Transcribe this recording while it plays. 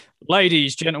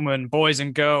Ladies, gentlemen, boys,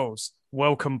 and girls,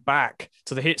 welcome back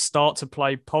to the Hit Start to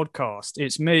Play podcast.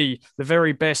 It's me, the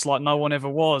very best, like no one ever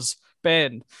was,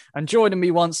 Ben. And joining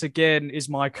me once again is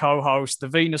my co host, the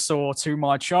Venusaur to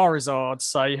my Charizard.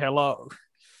 Say hello.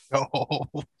 Oh,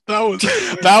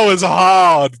 that was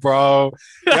hard, bro.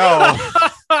 Yo,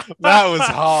 that was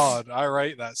hard. I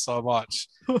rate that so much.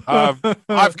 Do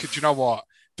you know what?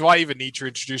 Do I even need to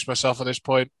introduce myself at this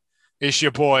point? It's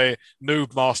your boy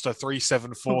Noob Master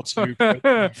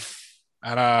 3742.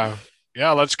 And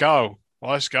yeah, let's go.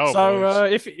 Let's go, So,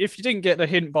 boys. if you didn't get the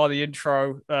hint by the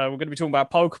intro, we're going to be talking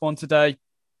about Pokemon today.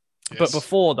 But Yes,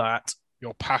 before that, your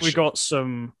we passion. got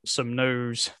some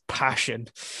news, passion.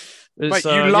 Mate, It's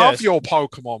you love yes, your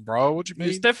Pokemon, bro. What do you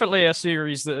it's mean? definitely a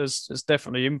series that has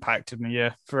definitely impacted me,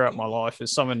 throughout my life.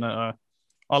 It's something that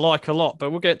I like a lot. But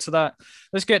we'll get to that.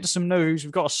 Let's get to some news.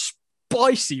 We've got a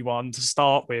spicy one to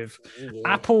start with.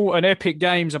 Apple and Epic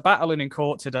Games are battling in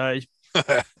court today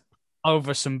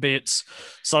over some bits.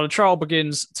 So the trial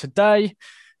begins today.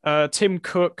 Tim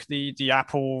Cook, the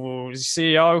Apple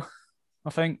CEO, I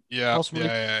think, Yeah, yeah, possibly.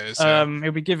 yeah, yeah.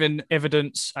 He'll be given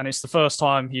evidence, and it's the first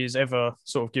time he has ever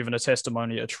sort of given a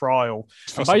testimony at a trial.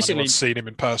 And First time anyone's basically, seen him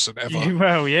in person ever.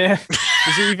 well, yeah,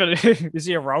 is he even is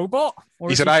he a robot or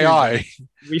He's is an he human? AI.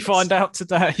 We find out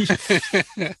today.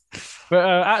 But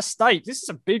at stake, this is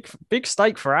a big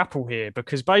stake for Apple here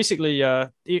because basically,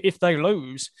 if they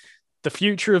lose, the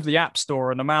future of the App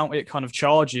Store and the amount it kind of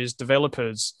charges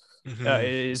developers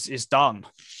Mhm. is done,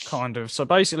 kind of. So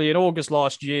basically, in August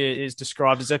last year, is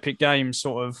described as Epic Games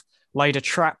sort of laid a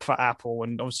trap for Apple,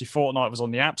 and obviously Fortnite was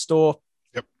on the App Store.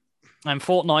 Yep. And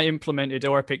Fortnite implemented,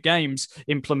 or Epic Games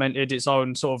implemented its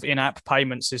own sort of in-app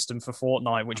payment system for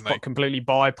Fortnite, which And they completely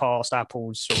bypassed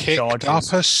Apple's sort of kicked up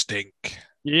charges. a stink.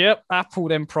 Yep, Apple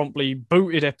then promptly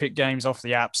booted Epic Games off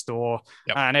the App Store,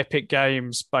 Yep. and Epic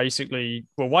Games basically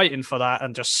were waiting for that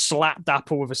and just slapped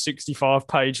Apple with a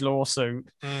 65-page lawsuit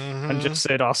and Hmm. just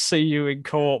said, "I'll see you in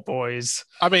court, boys."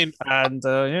 I mean, And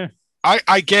yeah,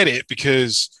 I get it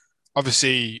because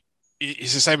obviously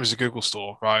it's the same as the Google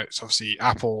store, right? So obviously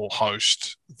Apple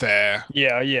host yeah,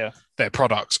 yeah, their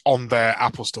products on their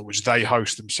Apple store, which they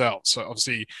host themselves. So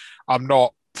obviously I'm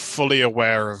not fully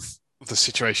aware of the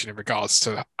situation in regards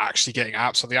to actually getting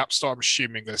apps on the App Store. I'm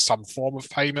assuming there's some form of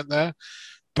payment there,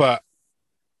 but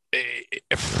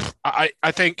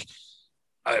I think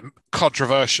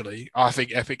controversially, I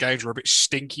think Epic Games were a bit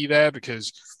stinky there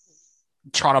because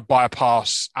trying to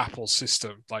bypass Apple's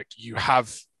system. Like you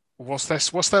have what's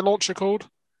their launcher called?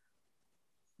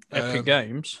 Epic Um,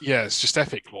 Games. yeah, it's just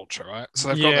Epic launcher, right?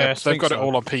 So Yeah, I they've think got it so.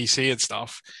 all on PC and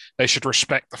stuff. They should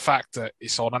respect the fact that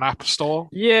it's on an App Store.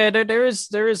 Yeah, there is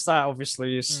that.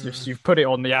 Obviously, if Mm. you've put it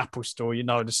on the Apple Store, you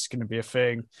know this is going to be a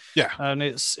thing, Yeah, and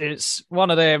it's one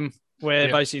of them where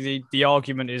yeah, basically the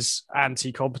argument is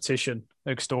anti-competition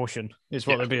extortion is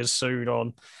what yeah. they're being sued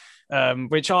on.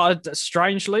 Which I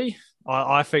strangely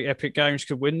I think Epic Games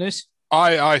could win this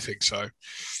I think so.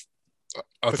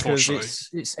 because Unfortunately,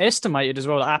 it's estimated as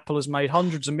well that Apple has made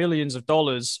hundreds of millions of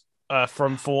dollars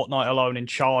from Fortnite alone in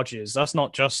charges. That's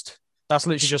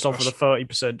literally just off of the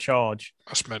that's, 30% charge.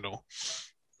 that's mental.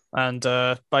 And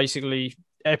basically,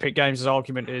 Epic Games'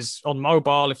 argument is on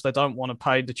mobile, if they don't want to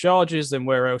pay the charges, then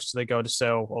where else do they go to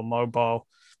sell on mobile?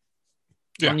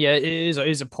 Yeah. And yeah, it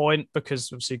is a point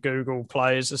because obviously Google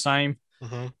Play is the same.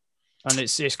 Mm-hmm. And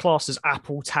it's classed as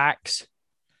Apple tax,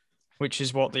 which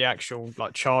is what the actual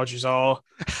like charges are.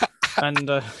 And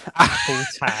Apple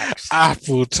tax.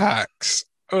 Apple tax.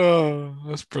 Oh,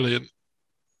 that's brilliant.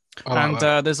 I like And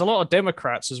that. there's a lot of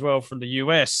Democrats as well from the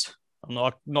US. I'm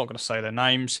not going to say their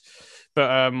names,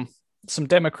 but some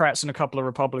Democrats and a couple of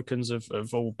Republicans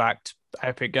have all backed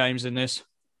Epic Games in this.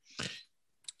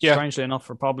 Yeah, Strangely enough,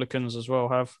 Republicans as well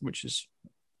have, which is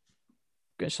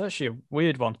it's actually a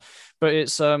weird one. But it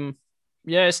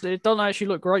doesn't actually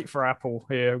look great for Apple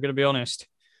here. I'm going to be honest,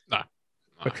 no, no.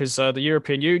 because the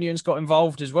European Union's got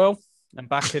involved as well and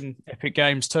backing Epic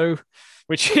Games too,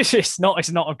 which is it's not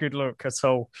a good look at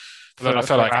all But then I feel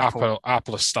for like Apple.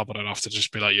 Apple is stubborn enough to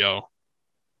just be like, "Yo,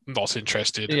 I'm not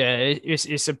interested Yeah,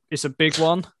 it's a big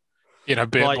one. in a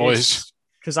bit, Like boys." it's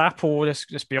because Apple, let's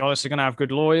be honest, are going to have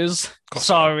good lawyers. Course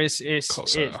they So are. it's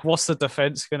Course they it. are. What's the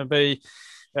defense going to be?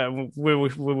 We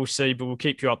will see, but we'll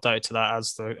keep you updated to that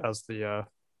as the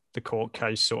court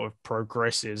case sort of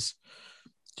progresses.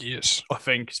 Yes, I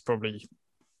think it's probably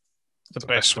the the best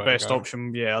best the way to best go.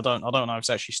 option. Yeah, I don't know if it's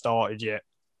actually started yet.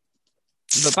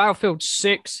 The Battlefield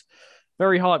 6,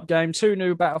 very hype game. Two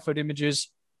new Battlefield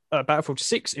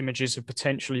 6 images have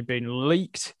potentially been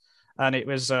leaked. and it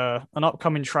was an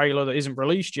upcoming trailer that isn't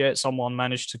released yet. Someone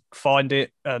managed to find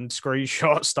it and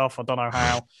screenshot stuff. I don't know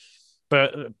how,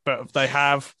 but they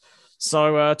have.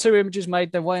 So two images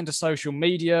made their way into social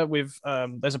media. With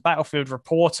there's a Battlefield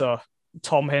reporter,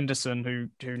 Tom Henderson,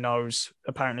 who knows.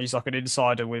 Apparently, he's like an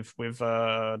insider with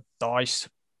Dice,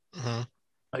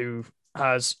 who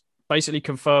has basically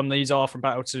confirmed these are from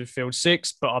Battlefield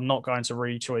 6, but I'm not going to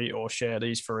retweet or share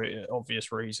these for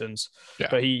obvious reasons. Yeah.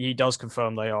 But he does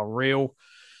confirm they are real.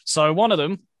 So one of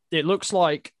them, it looks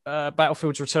like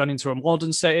Battlefield's returning to a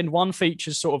modern setting. One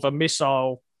features sort of a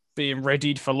missile being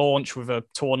readied for launch with a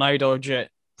tornado jet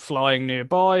flying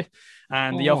nearby.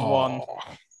 And the other one,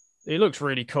 it looks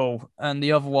really cool. And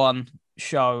the other one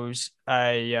shows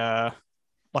a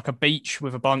like a beach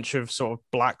with a bunch of sort of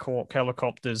Black Hawk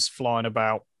helicopters flying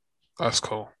about. That's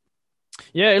cool.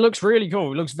 Yeah, it looks really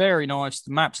cool. It looks very nice.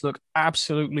 The maps look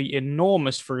absolutely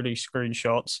enormous through these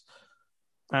screenshots.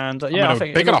 And I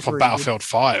think big enough for really Battlefield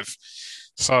 5.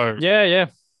 So yeah.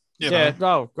 know.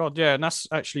 Oh god, yeah. And that's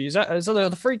actually is that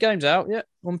the 3 games out yet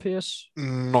on PS?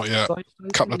 Not yet. A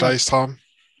couple of days time.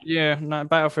 Yeah, no,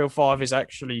 Battlefield 5 is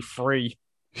actually free.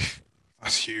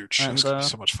 That's huge. And, that's gonna be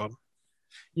so much fun.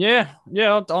 Yeah,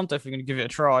 I'm definitely going to give it a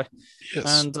try.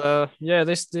 Yes. And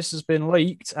this has been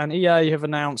leaked, and EA have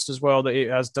announced as well that it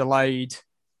has delayed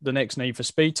the next Need for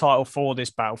Speed title for this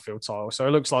Battlefield title. So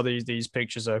it looks like these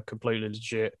pictures are completely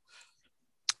legit.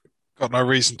 Got no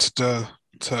reason to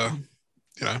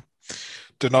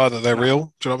deny that they're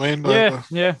real. Do you know what I mean?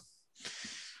 Yeah.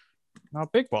 Now,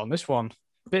 big one. This one.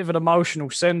 Bit of an emotional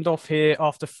send-off here.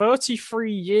 After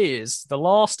 33 years, the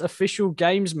last official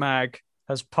Games Mag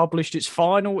has published its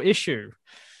final issue.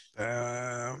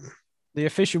 The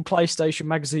official PlayStation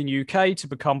Magazine UK to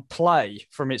become Play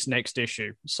from its next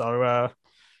issue. So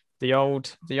the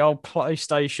old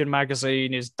PlayStation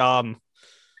Magazine is done.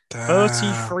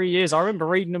 33 years. I remember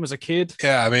reading them as a kid.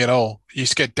 Yeah, I mean, you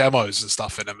used to get demos and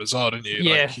stuff in them as well, didn't you?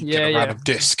 Get random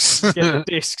discs. Get the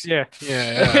discs, yeah.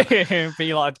 Yeah. It'd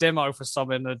be like a demo for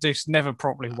something. The disc never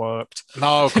properly worked.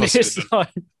 No, of course it didn't. Like,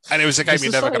 and it was a game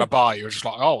you're never going to buy. You're just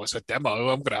like, oh, it's a demo.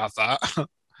 I'm going to have that.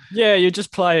 Yeah, you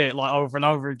just play it like over and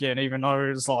over again, even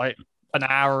though it's like an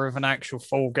hour of an actual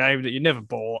full game that you never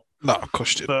bought. No, of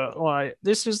course you didn't. But like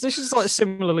this is like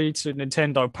similarly to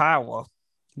Nintendo Power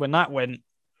when that went.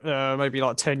 Maybe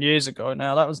like 10 years ago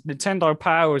now. That was Nintendo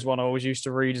Power was one I always used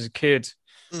to read as a kid.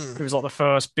 It was like the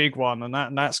first big one,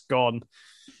 and that's gone.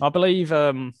 I believe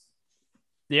the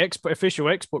official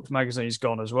Xbox magazine is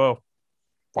gone as well.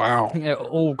 Wow. Yeah,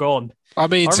 all gone. I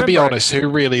mean, to be honest, who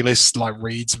really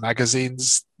reads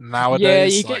magazines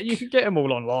nowadays? Yeah, you can get them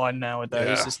all online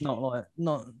nowadays. Yeah. It's not like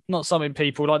not something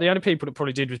people like. The only people that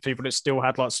probably did was people that still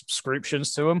had like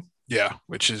subscriptions to them. Yeah,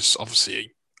 which is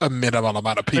obviously a minimal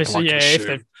amount of people.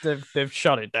 If they've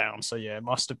shut it down, so yeah, it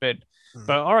must have been.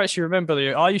 But I actually remember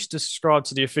I used to subscribe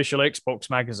to the official Xbox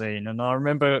magazine, and I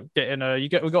remember getting we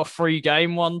got a free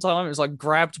game one time. It was like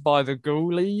Grabbed by the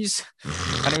Ghoulies,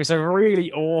 and it was a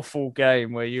really awful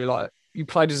game where you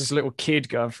played as this little kid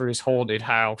going through his haunted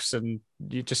house, and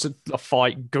you just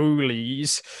fight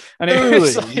ghoulies. And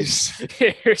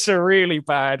it was a really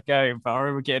bad game, but I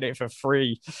remember getting it for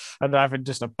free and having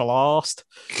just a blast.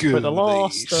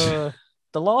 Ghoulies. But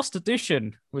the last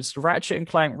edition was Ratchet and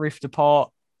Clank Rift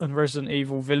Apart and Resident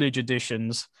Evil Village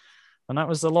editions, and that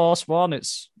was the last one.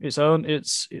 It's earned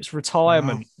its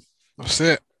retirement. Wow. That's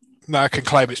it. Now it can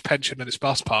claim its pension and its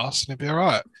bus pass, and it'd be all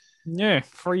right. Yeah,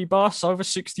 free bus over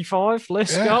 65.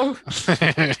 Let's go.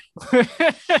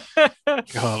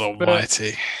 God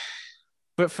almighty.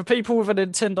 But for people with a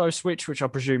Nintendo Switch, which I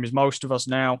presume is most of us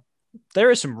now, there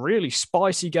are some really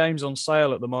spicy games on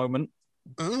sale at the moment.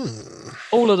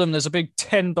 All of them, there's a big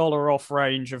 $10 off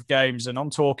range of games, and I'm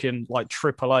talking like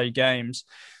AAA games.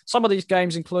 Some of these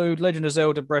games include Legend of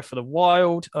Zelda Breath of the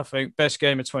Wild, I think best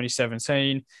game of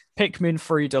 2017, Pikmin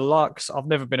 3 Deluxe. I've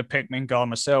never been a Pikmin guy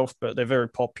myself, but they're very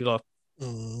popular.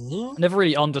 Never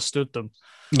really understood them.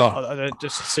 No. They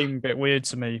just seem a bit weird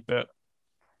to me, but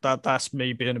that's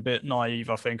me being a bit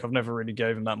naive, I think. I've never really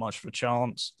gave them that much of a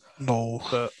chance. No.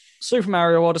 But Super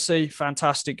Mario Odyssey,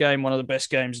 fantastic game, one of the best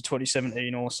games of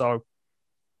 2017 also.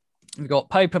 We've got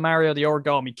Paper Mario, the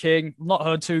Origami King. I've not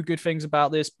heard too good things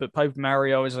about this, but Paper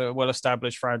Mario is a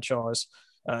well-established franchise.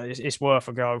 It's worth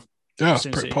a go. Yeah, it's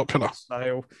pretty popular.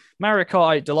 Mario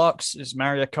Kart 8 Deluxe is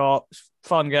Mario Kart.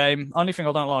 Fun game. Only thing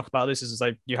I don't like about this is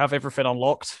you have everything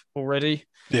unlocked already.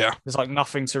 Yeah. There's like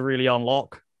nothing to really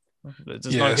unlock.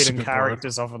 There's no hidden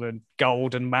characters other than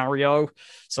Gold and Mario.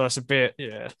 So it's a bit,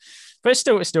 But it's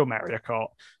still Mario Kart.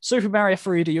 Super Mario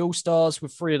 3D All-Stars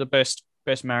with 3 of the best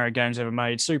Mario games ever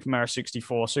made. Super Mario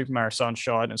 64, Super Mario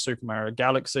Sunshine, and Super Mario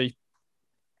Galaxy.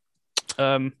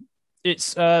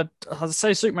 It's I'd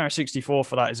say Super Mario 64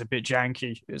 for that is a bit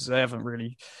janky because they haven't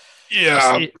really.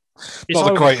 Yeah, It's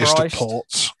not the greatest of overpriced.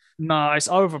 ports. No, it's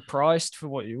overpriced for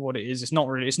what it is. It's not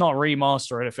really. It's not a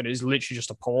remaster or anything. It's literally just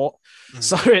a port.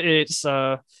 So it's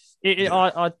on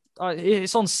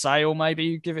sale. Maybe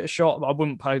you give it a shot, but I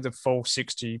wouldn't pay the full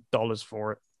 $60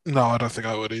 for it. No, I don't think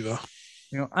I would either.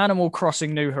 Animal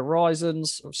Crossing New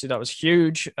Horizons. Obviously, that was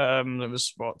huge. It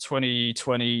was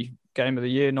 2020 Game of the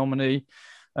Year nominee.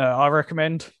 I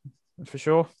recommend for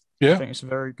sure. Yeah, I think it's a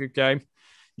very good game.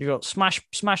 You got Smash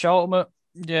Ultimate.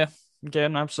 Yeah,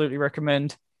 again, absolutely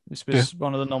recommend. This was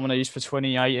one of the nominees for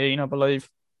 2018, I believe.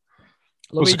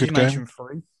 Luigi's Mansion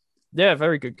 3. Yeah,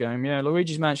 very good game. Yeah,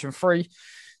 Luigi's Mansion 3,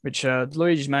 which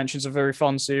Luigi's Mansion's a very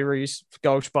fun series,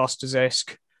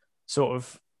 Ghostbusters-esque sort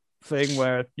of thing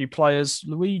where you play as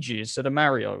Luigi instead of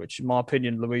Mario, which in my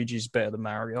opinion, Luigi's better than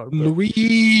Mario.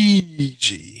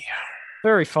 Luigi.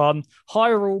 Very fun.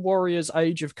 Hyrule Warriors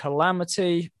Age of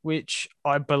Calamity, which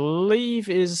I believe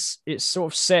it's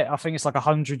sort of set, I think it's like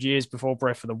 100 years before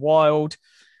Breath of the Wild.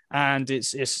 And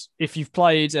it's if you've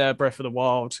played Breath of the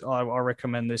Wild, I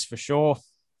recommend this for sure.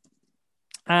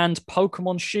 And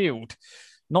Pokemon Shield,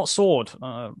 not Sword.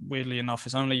 Weirdly enough,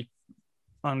 it's only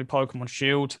Pokemon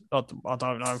Shield. I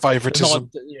don't know.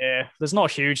 Favoritism. There's not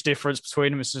a huge difference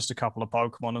between them. It's just a couple of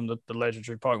Pokemon, and the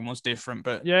legendary Pokemon's different.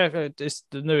 But yeah, it's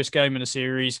the newest game in the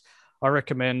series. I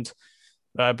recommend,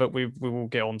 but we will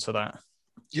get onto that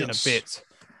in a bit.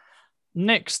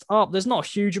 Next up, there's not a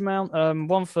huge amount.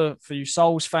 One for you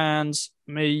Souls fans,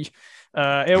 me.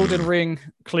 Elden Ring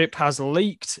clip has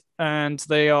leaked, and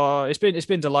it's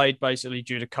been delayed basically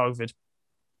due to COVID.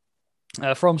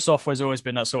 From Software's always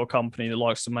been that sort of company that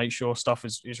likes to make sure stuff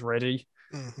is ready.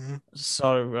 Mm-hmm.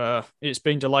 So it's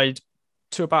been delayed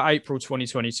to about April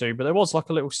 2022, but there was like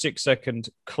a little 6-second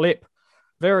clip,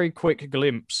 very quick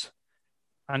glimpse,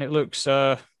 and it looks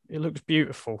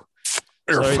beautiful.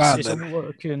 It's a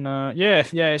work in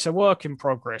it's a work in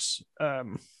progress,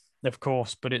 of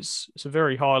course, but it's a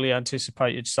very highly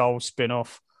anticipated Souls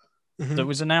spin-off that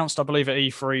was announced, I believe, at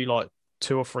E3 like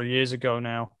 2 or 3 years ago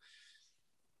now.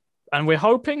 And we're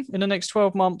hoping in the next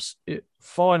 12 months, it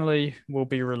finally will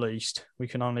be released. We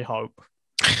can only hope.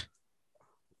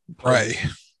 Right.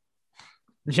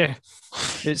 Yeah.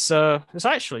 It's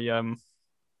actually,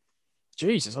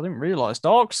 Jesus, I didn't realize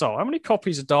Dark Souls. How many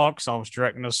copies of Dark Souls do you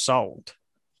reckon are sold?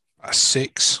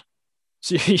 6.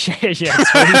 Yeah.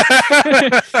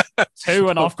 2,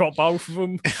 and I've got both of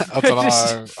them. I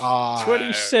don't know.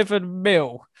 27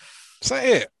 mil. Is that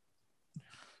it?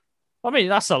 I mean,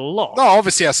 that's a lot. No,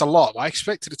 obviously that's a lot. I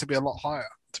expected it to be a lot higher,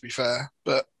 to be fair.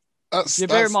 But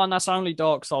bear in mind that's only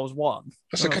Dark Souls 1.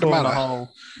 That's a good amount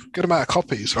of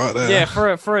copies right there. Yeah,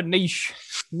 for a niche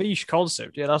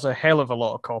concept. Yeah, that's a hell of a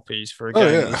lot of copies for a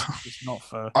game. Yeah. It's not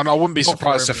for. And I wouldn't be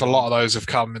surprised if a lot of those have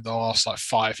come in the last like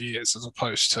 5 years as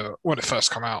opposed to when it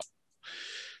first came out.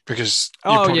 Because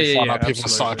you probably find out people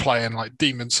started playing like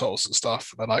Demon Souls and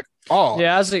stuff, and they're like, "Oh,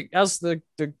 yeah." As the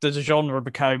genre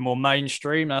became more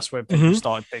mainstream, that's where people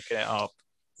started picking it up.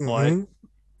 Like,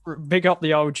 big up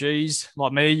the OGs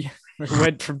like me, who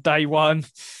went from day one.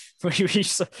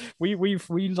 We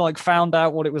like found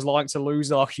out what it was like to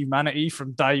lose our humanity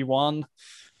from day one.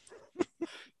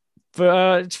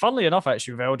 But it's funnily enough,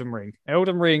 actually, with Elden Ring.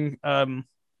 Elden Ring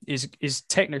is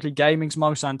technically gaming's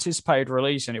most anticipated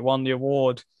release, and it won the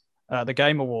award, the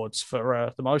Game Awards,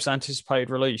 for the most anticipated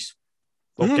release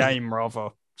or game rather.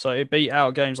 So it beat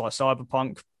out games like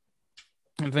Cyberpunk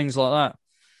and things like that.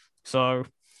 So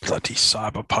bloody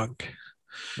Cyberpunk.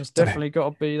 There's definitely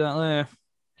got to be that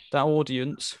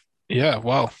audience. Yeah,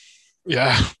 well,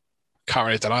 yeah, can't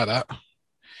really deny that.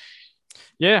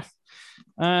 Yeah,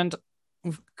 and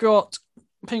we've got,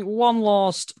 I think, one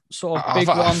last sort of big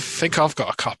one. I think I've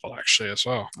got a couple actually as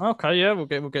well. Okay, yeah, we'll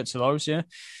get to those. Yeah,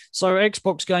 so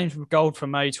Xbox Games with Gold for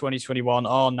May 2021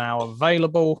 are now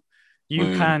available.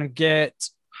 You can get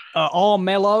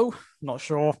Armello, not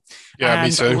sure. Yeah,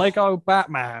 and me too. Lego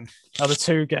Batman are the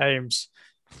 2 games.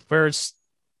 Whereas,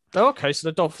 okay, so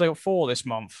they got 4 this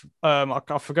month. I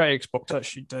forget Xbox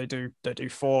actually they do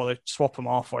 4. They swap them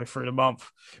halfway through the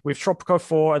month. With Tropico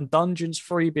 4 and Dungeons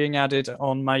 3 being added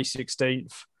on May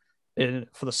 16th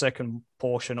for the second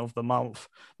portion of the month.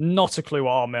 Not a clue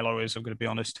what Armello is, I'm going to be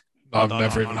honest. I've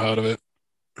never even heard of it.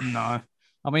 No.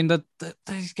 I mean,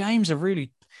 these games are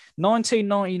really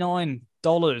 $19.99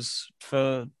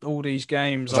 for all these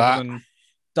games, other than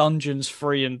Dungeons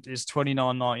 3 and is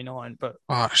 $29.99. But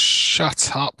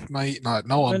shut up, mate!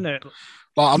 No one. Isn't it?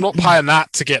 Like, I'm not paying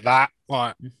that to get that.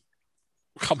 Like,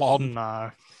 come on.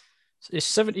 No,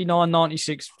 it's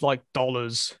 $79.96 like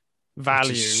dollars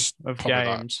value of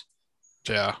games.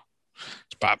 Yeah.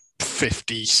 It's about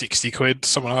 50, 60 quid,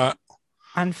 something like that.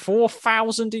 And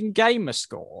 4,000 in gamer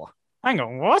score. Hang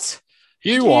on, what?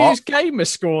 You Do you what? use gamer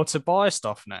score to buy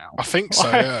stuff now? I think so,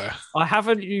 yeah. I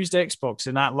haven't used Xbox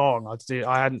in that long. I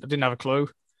didn't have a clue.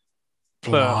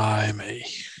 But Blimey.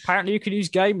 apparently you can use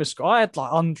gamer score. I had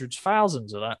like hundreds,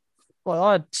 thousands of that. Like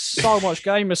I had so much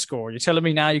gamer score. You're telling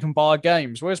me now you can buy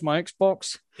games. Where's my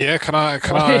Xbox? Yeah, can I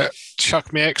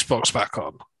chuck my Xbox back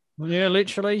on? Yeah,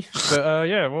 literally. But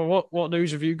yeah, well, what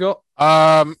news have you got?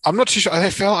 I'm not too sure.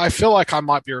 I feel like I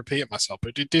might be repeating myself,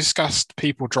 but we discussed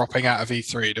people dropping out of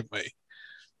E3, didn't we?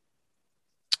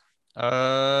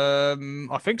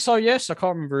 I think so. Yes, I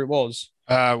can't remember who it was.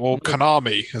 Well,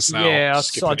 Konami has now. Yeah,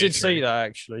 I did E3. see that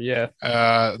actually. Yeah.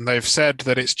 And they've said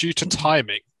that it's due to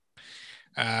timing.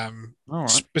 All right.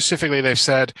 Specifically, they've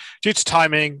said, due to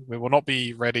timing, we will not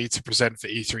be ready to present for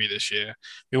E3 this year.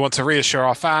 We want to reassure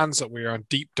our fans that we are in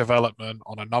deep development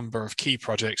on a number of key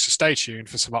projects, so stay tuned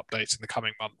for some updates in the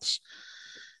coming months.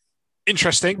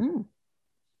 Interesting.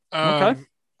 Okay.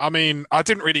 I mean, I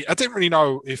didn't really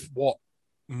know what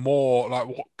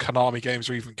Konami games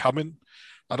are even coming.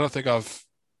 I don't think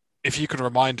if you can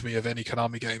remind me of any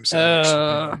Konami games.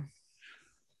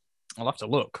 I'll have to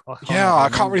look. I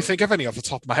can't really think of any off the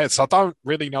top of my head, so I don't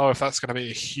really know if that's going to be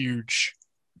a huge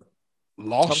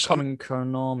loss. Upcoming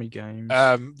Konami games.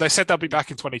 They said they'll be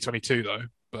back in 2022 though,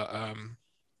 but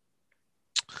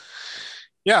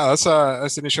yeah, that's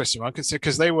an interesting one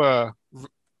because they were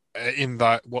in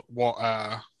that what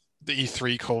the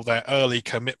E3 called their early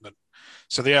commitment.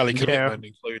 So the early commitment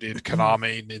included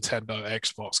Konami, Nintendo,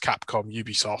 Xbox, Capcom,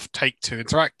 Ubisoft, Take-Two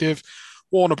Interactive,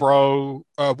 Warner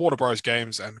Bros.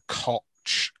 Games, and Koch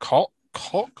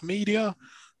Media.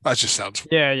 That just sounds.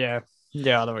 Yeah.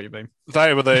 I know what you mean.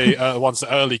 They were the ones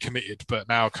that early committed, but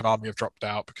now Konami have dropped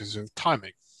out because of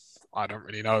timing. I don't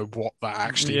really know what that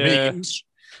actually means.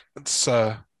 It's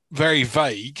very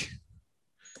vague.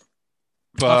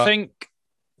 But I think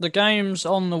the game's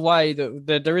on the way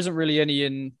that there isn't really any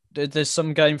in. There's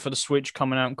some game for the Switch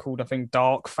coming out called, I think,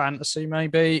 Dark Fantasy,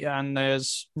 maybe, and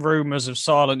there's rumors of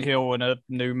Silent Hill and a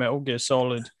new Metal Gear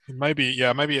Solid. Maybe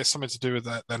it's something to do with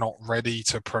that. They're not ready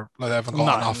to. They haven't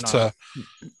got enough to.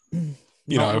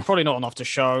 Probably not enough to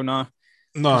show. No.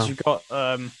 You've got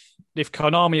if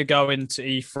Konami are going to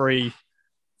E3,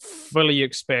 fully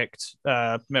expect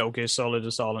Metal Gear Solid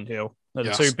or Silent Hill. They're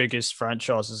the two biggest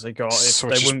franchises they got. If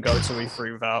they wouldn't go to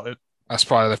E3 without it. That's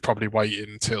why they're probably waiting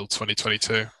until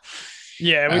 2022.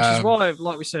 Yeah, which is why,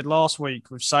 like we said last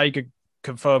week, with Sega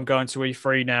confirmed going to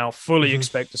E3 now, fully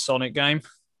expect a Sonic game.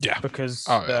 Yeah. Because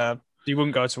you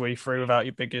wouldn't go to E3 without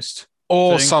your biggest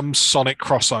or thing. Some Sonic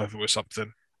crossover with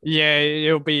something. Yeah,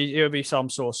 it'll be some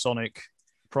sort of Sonic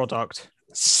product.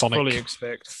 Sonic fully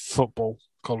expect football,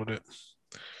 call it. Do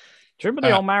you remember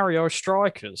the old Mario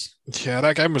Strikers? Yeah,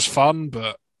 that game was fun,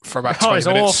 but for about 20 minutes.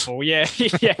 It was awful. Yeah.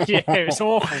 It was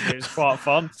awful. But it was quite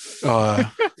fun.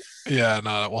 Yeah,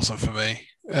 no, that wasn't for me.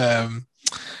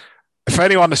 If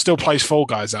anyone that still plays Fall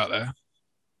Guys out there,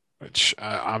 which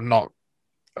I'm not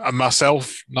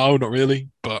myself, no, not really,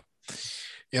 but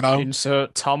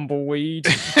insert tumbleweed.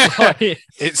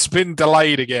 It's been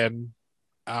delayed again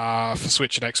for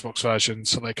Switch and Xbox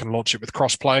versions, so they can launch it with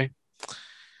crossplay.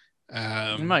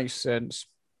 It makes sense.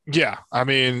 Yeah, I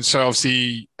mean, so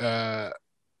obviously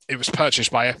it was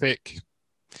purchased by Epic.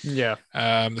 Yeah.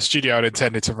 The studio had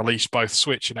intended to release both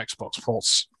Switch and Xbox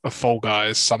ports of Fall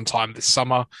Guys sometime this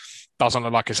summer. Doesn't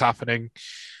look like it's happening.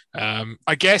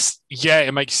 I guess,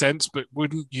 it makes sense, but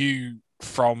wouldn't you,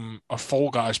 from a Fall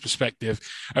Guys perspective,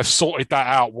 have sorted that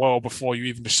out well before you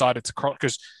even decided to cross?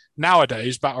 Because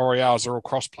nowadays, Battle Royales are all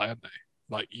crossplay, aren't they?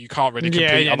 Like, you can't really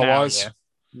compete otherwise.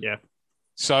 Yeah.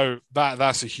 So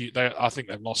that's a huge. I think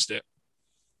they've lost it.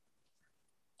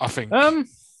 I think.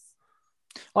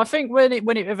 I think when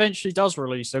it eventually does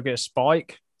release, they'll get a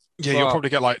spike. Yeah, you'll probably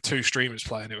get like 2 streamers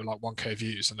playing it with like 1K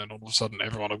views, and then all of a sudden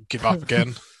everyone will give up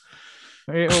again.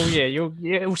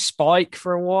 It'll spike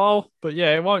for a while, but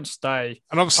it won't stay.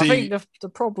 And obviously, I think the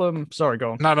problem. Sorry,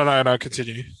 go on. No.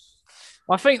 Continue.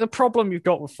 I think the problem you've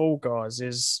got with Fall Guys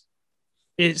is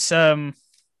it's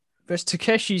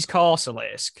Takeshi's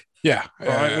Castle-esque. Yeah,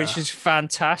 which is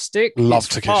fantastic. Love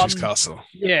Takeshi's Castle.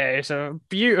 Yeah, it's a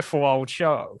beautiful old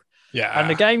show. Yeah, and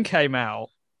the game came out,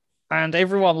 and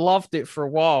everyone loved it for a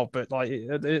while. But like,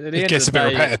 at the end gets of the a bit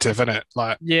day, repetitive, isn't it?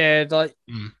 Like,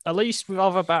 at least with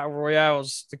other battle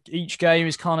royales, each game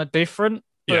is kind of different.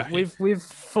 But with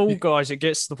Fall Guys, it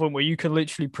gets to the point where you can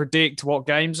literally predict what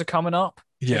games are coming up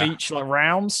in each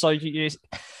round. So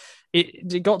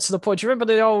it got to the point. Do you remember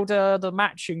the old the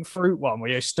matching fruit one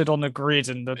where you stood on the grid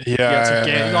and you had to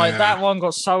get like that one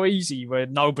got so easy where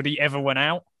nobody ever went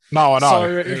out. No, I know.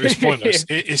 So It was pointless.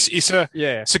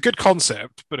 It's a good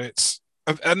concept, but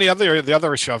the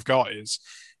other issue I've got is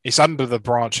it's under the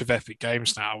branch of Epic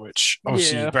Games now, which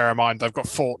obviously bear in mind they've got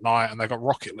Fortnite and they've got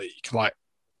Rocket League. Like,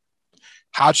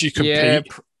 how do you compete? Yeah,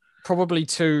 probably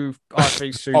two, I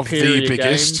think, of superior the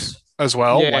biggest games as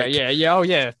well. Yeah, like, Oh,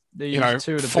 yeah.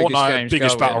 Two of the Fortnite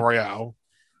biggest battle royale,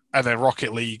 and then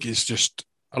Rocket League is just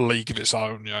a league of its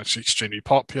own. It's extremely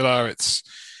popular. It's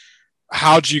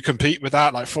how do you compete with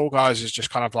that? Like Fall Guys is just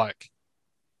kind of like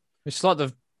it's like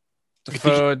the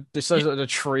third. This is like the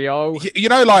trio.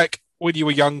 Like when you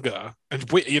were younger, and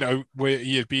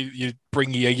you'd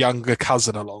bring your younger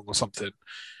cousin along or something,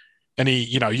 and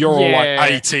you're all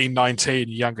like 18, 19,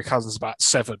 your younger cousin's about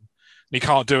 7, and he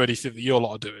can't do anything that your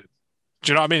lot are doing.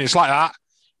 Do you know what I mean? It's like that.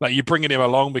 Like you're bringing him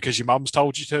along because your mum's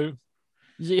told you to.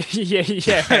 Yeah. Do you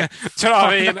know what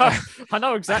I mean? I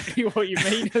know exactly what you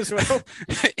mean as well.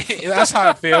 That's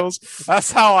how it feels.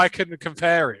 That's how I can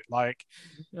compare it. Like,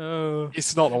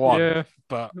 it's not the one,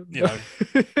 but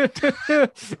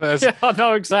I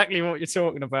know exactly what you're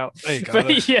talking about. There you go.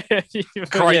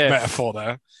 Great metaphor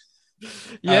there.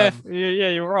 Yeah,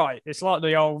 you're right. It's like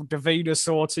the old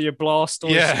Venusaur to your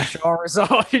Blastoise and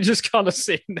Charizard. You're just kind of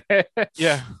sitting there.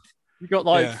 Yeah. You got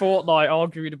Fortnite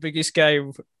arguably the biggest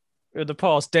game in the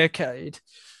past decade.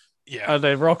 Yeah. And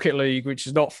then Rocket League, which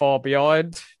is not far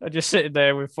behind. And you're sitting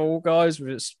there with Fall Guys with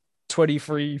its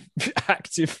 23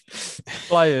 active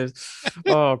players.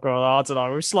 Oh god, I don't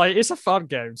know. It's a fun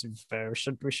game to be fair.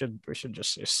 We should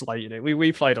just slate it.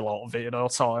 We played a lot of it in our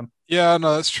time. Yeah,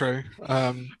 no, that's true.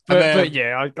 But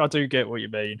yeah, I do get what you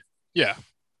mean. Yeah.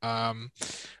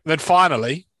 Then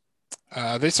finally,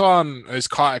 this one is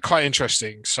quite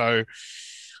interesting. So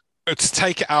to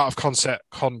take it out of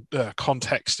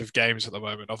context of games at the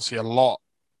moment, obviously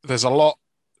there's a lot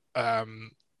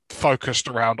focused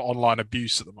around online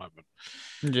abuse at the moment.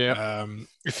 Yeah.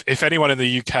 If anyone in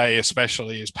the UK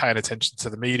especially is paying attention to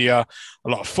the media, a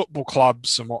lot of football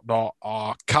clubs and whatnot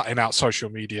are cutting out social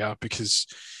media because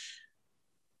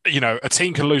a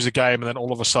team can lose a game and then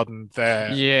all of a sudden their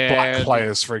black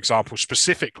players, for example,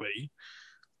 specifically,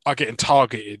 are getting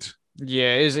targeted.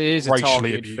 Yeah, it is a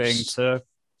targeted thing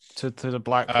to the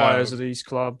black players of these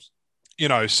clubs.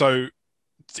 So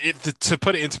to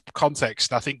put it into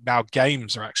context, I think now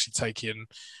games are actually taking,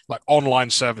 like online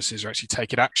services are actually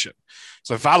taking action.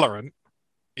 So Valorant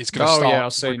is going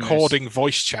to start recording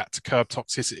voice chat to curb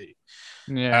toxicity.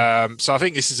 Yeah. So I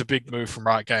think this is a big move from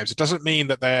Riot Games. It doesn't mean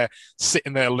that they're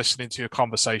sitting there listening to your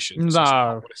conversations. No. That's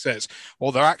not what it says.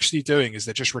 What they're actually doing is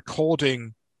they're just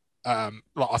recording. I'm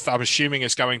assuming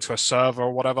it's going to a server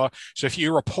or whatever. So if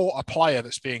you report a player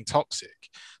that's being toxic,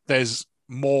 there's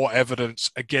more evidence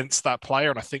against that player.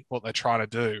 And I think what they're trying to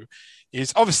do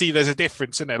is, obviously there's a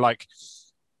difference in it. Like,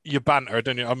 you banter,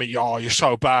 don't you? I mean, you're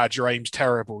so bad, your aim's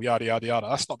terrible, yada, yada, yada.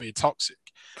 That's not being toxic.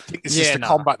 I think it's just to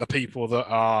combat the people that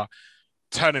are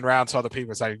turning around to other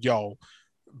people and saying,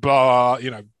 but,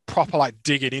 proper like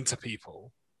digging into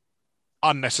people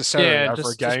unnecessarily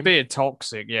over a game. Just being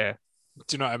toxic, yeah.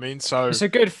 Do you know what I mean? So it's a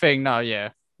good thing, no,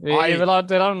 yeah.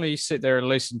 They'll only sit there and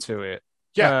listen to it.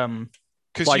 Yeah.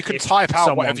 Because you can type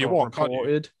out whatever you want, can't you? Do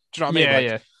you know what I mean?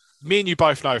 Yeah, Me and you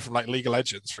both know from like League of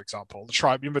Legends, for example,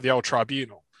 remember the old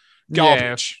Tribunal?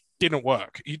 Garbage. Didn't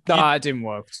work. It didn't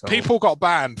work. So. People got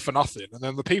banned for nothing, and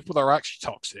then the people that are actually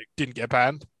toxic didn't get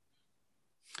banned.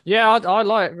 Yeah,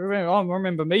 I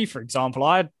remember me, for example.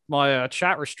 I had my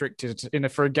chat restricted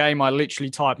for a game. I literally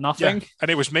typed nothing. Yeah,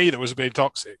 and it was me that was being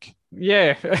toxic.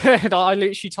 Yeah, I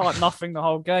literally typed nothing the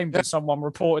whole game, but someone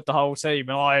reported the whole team,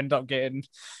 and I ended up getting...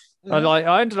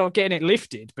 I ended up getting it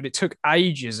lifted, but it took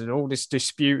ages and all this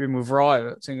disputing with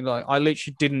Riot. I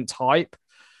literally didn't type.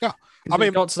 Yeah,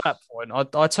 it got to that point.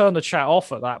 I turned the chat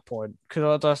off at that point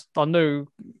because I knew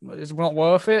it's not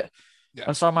worth it. Yeah.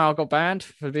 And somehow I got banned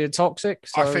for being toxic.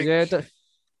 So,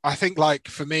 I think, like,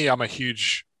 for me, I'm a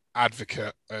huge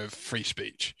advocate of free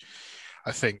speech.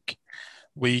 I think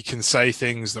we can say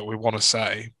things that we want to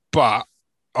say, but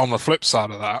on the flip side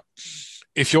of that,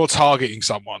 if you're targeting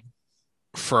someone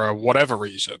for whatever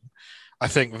reason, I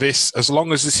think this, as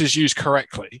long as this is used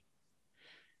correctly,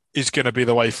 is going to be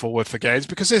the way forward for games,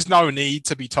 because there's no need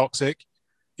to be toxic.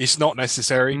 It's not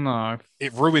necessary. No.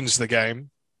 It ruins the game.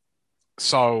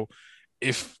 So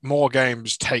if more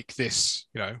games take this,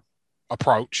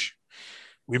 approach,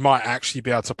 we might actually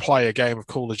be able to play a game of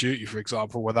Call of Duty, for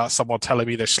example, without someone telling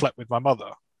me they slept with my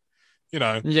mother.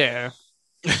 Yeah.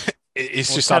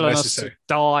 It's just unnecessary. Us to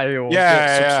die or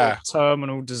get some sort of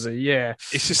terminal disease. Yeah.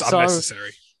 It's just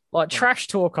unnecessary. like trash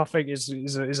talk, I think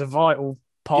is a vital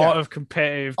part of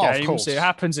competitive Of games. course. It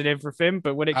happens in everything,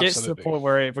 but when it gets to the Absolutely. point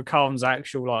where it becomes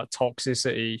actual like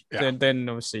toxicity, Yeah. then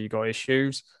obviously you got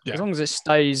issues. Yeah. As long as it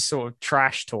stays sort of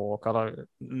trash talk, I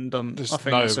There's think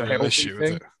no that's a real healthy issue with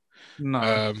thing. it.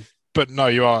 No. But no,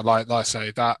 you are like I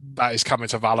say that is coming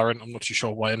to Valorant. I'm not too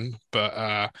sure when,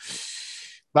 but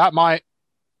that might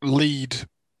lead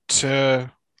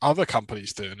to other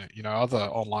companies doing it. You know, other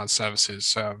online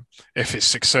services, if it's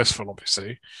successful,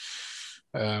 obviously.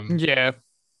 Yeah.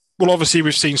 Well, obviously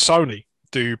we've seen Sony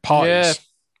do Yeah. parties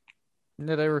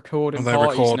Yeah, they're recording and they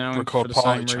parties now for record the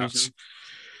party same chats. reason.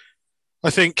 I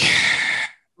think,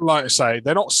 like I say,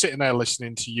 they're not sitting there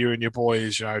listening to you and your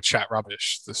boys, you know, chat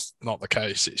rubbish. That's not the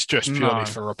case. It's just purely No.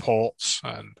 for reports,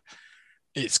 and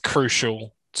it's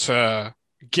crucial to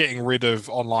getting rid of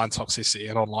online toxicity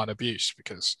and online abuse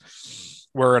because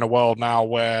we're in a world now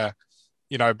where,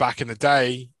 you know, back in the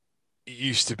day, it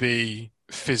used to be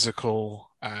physical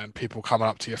and people coming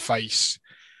up to your face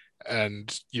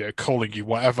and, you know, calling you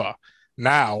whatever.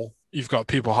 Now you've got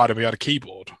people hiding behind a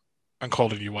keyboard and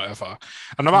calling you whatever.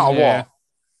 And no matter Yeah.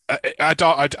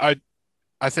 what,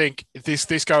 I think this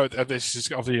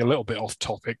is obviously a little bit off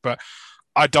topic, but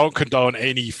I don't condone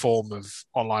any form of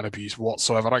online abuse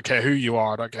whatsoever. I don't care who you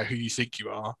are. I don't care who you think you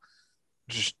are.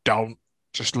 Just don't.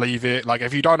 Just leave it. Like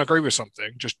if you don't agree with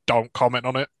something, just don't comment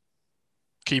on it.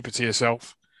 Keep it to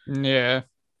yourself. Yeah.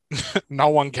 No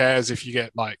one cares if you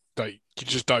get like. You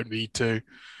just don't need to.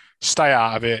 Stay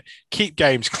out of it. Keep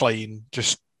games clean.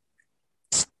 Just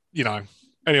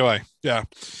Anyway, yeah.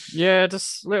 Yeah,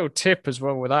 just a little tip as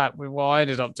well with that. With what I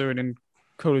ended up doing in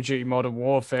Call of Duty Modern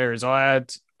Warfare is I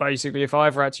had basically, if I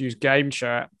ever had to use game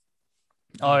chat,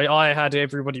 I had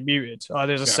everybody muted.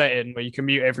 There's a setting where you can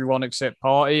mute everyone except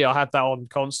party. I had that on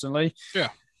constantly. Yeah.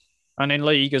 And in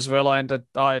League as well,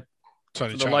 for Turn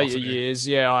your the chat later off, years,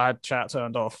 I had chat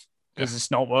turned off because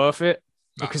it's not worth it.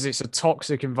 No. Because it's a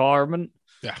toxic environment.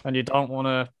 Yeah. And you don't want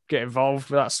to get involved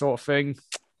with that sort of thing.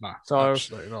 No, So,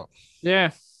 absolutely not.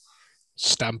 Yeah.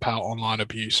 Stamp out online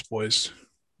abuse, boys.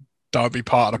 Don't be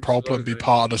part of the problem, be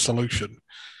part of the solution.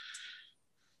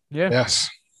 Yeah. Yes.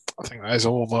 I think that is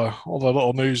all the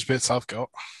little news bits I've got.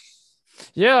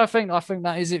 Yeah, I think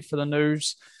that is it for the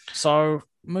news. So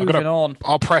moving on.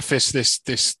 I'll preface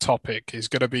this topic is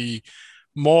going to be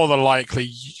more than likely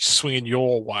swinging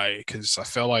your way because I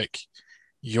feel like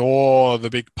you're the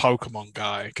big Pokemon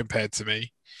guy compared to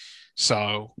me.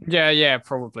 So yeah,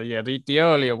 probably. Yeah, the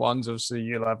earlier ones, obviously,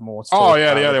 you'll have more to talk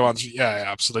about. The earlier ones, yeah,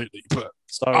 absolutely. But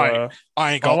so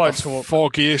I ain't got the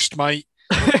foggiest, mate.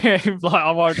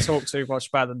 I won't talk too much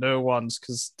about the newer ones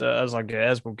because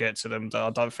as we'll get to them,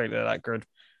 I don't think they're that good.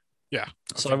 Yeah.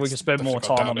 So we can spend more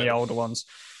time on the older ones.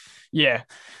 Yeah,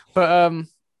 but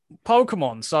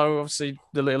Pokemon. So obviously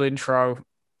the little intro.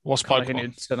 What's kind Pokemon? of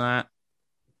hinted to that.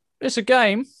 It's a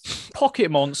game,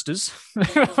 Pocket Monsters.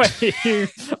 I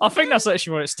think that's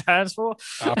actually what it stands for.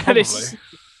 Probably.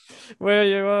 Where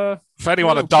you if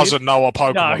anyone that doesn't know what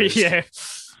Pokemon is. Yeah.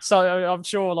 So I'm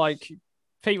sure like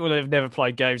people that have never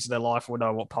played games in their life will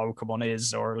know what Pokemon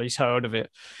is, or at least heard of it.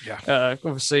 Yeah.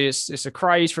 Obviously, it's a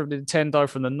craze from Nintendo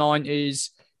from the 90s.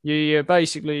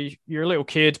 You're a little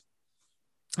kid,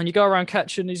 and you go around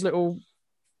catching these little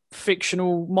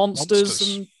fictional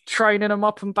monsters. And training them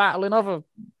up and battling other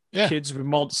kids with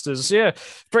monsters. Yeah,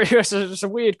 it's a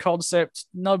weird concept.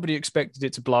 Nobody expected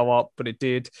it to blow up, but it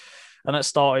did. And that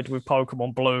started with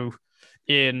Pokemon Blue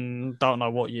in, don't know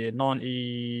what year,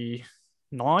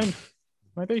 99,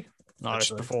 maybe? No,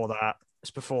 it's before that.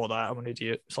 I'm an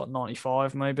idiot. It's like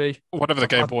 95, maybe. Whatever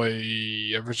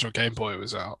the original Game Boy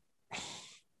was out.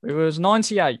 It was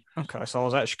 98. Okay, so I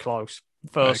was actually close.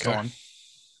 First time.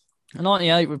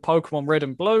 98 with Pokemon Red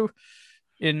and Blue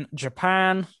in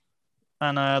Japan.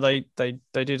 And they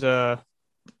did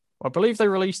I believe they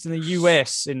released in the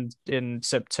US in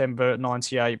September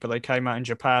 98, but they came out in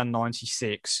Japan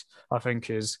 96, I think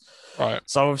is. Right.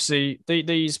 So obviously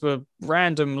these were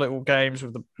random little games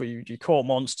where you caught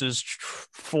monsters,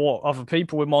 fought other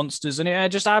people with monsters, and it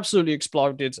just absolutely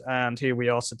exploded. And here we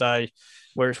are today,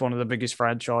 where it's one of the biggest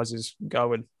franchises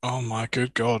going. Oh my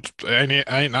good God.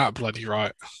 Ain't that bloody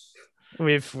right?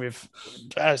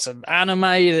 There's an anime,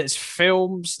 there's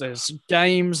films, there's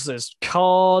games, there's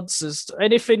cards, there's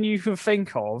anything you can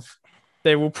think of.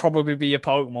 There will probably be a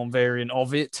Pokemon variant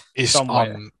of it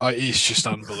somewhere. It's just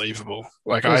unbelievable.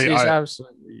 Like it's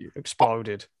absolutely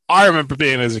exploded. I remember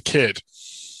being as a kid,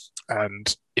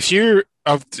 and you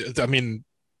obviously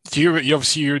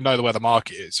know where the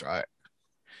market is, right?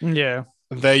 Yeah.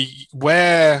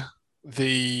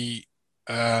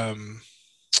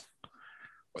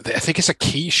 I think it's a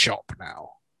key shop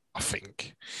now. I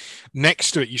think.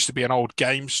 Next to it used to be an old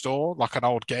game store, like an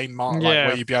old game mart, like Yeah.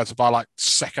 where you'd be able to buy like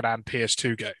secondhand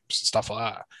PS2 games and stuff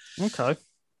like that. Okay.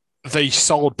 They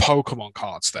sold Pokemon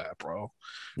cards there, bro.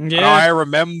 And Yeah. I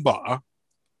remember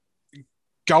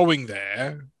going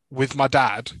there with my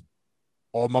dad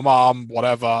or my mom,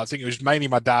 whatever. I think it was mainly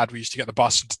my dad. We used to get the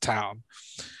bus into town.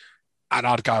 And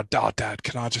I'd go, oh, Dad,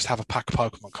 can I just have a pack of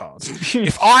Pokemon cards?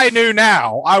 If I knew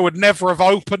now, I would never have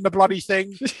opened the bloody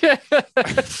thing.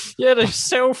 Yeah, they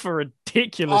sell for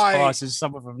ridiculous prices,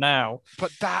 some of them now.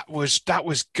 But that was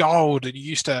gold. And you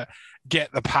used to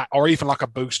get the pack or even like a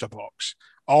booster box.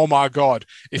 Oh my God.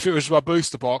 If it was my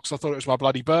booster box, I thought it was my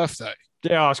bloody birthday.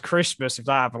 Yeah, it's Christmas if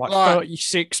that, but like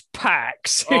 36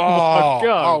 packs.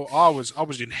 I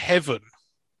was in heaven.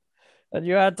 And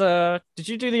you had, did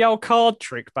you do the old card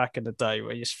trick back in the day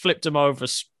where you just flipped them over,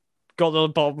 got the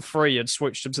bottom three and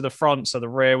switched them to the front so the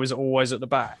rare was always at the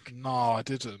back? No, I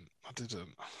didn't.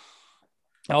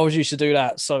 I always used to do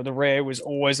that. So the rare was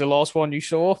always the last one you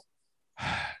saw.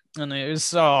 And it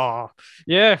was,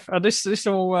 yeah. And this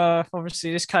all,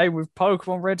 obviously this came with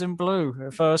Pokemon Red and Blue,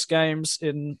 the first games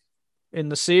in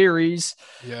the series,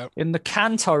 in the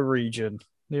Kanto region,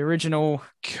 the original.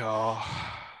 God.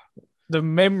 The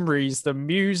memories, the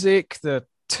music, the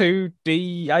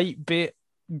 2D 8-bit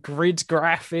grid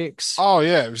graphics. Oh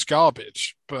yeah, it was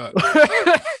garbage, but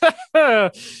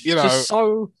just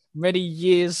so many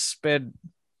years spent.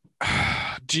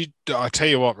 I tell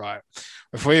you what, right?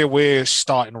 If we're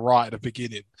starting right at the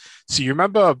beginning, so you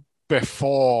remember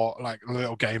before like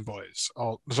little Game Boys,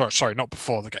 or sorry, not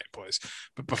before the Game Boys,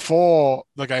 but before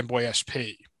the Game Boy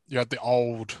SP, you had the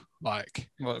old like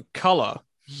color.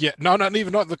 Yeah, no, not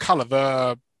the color.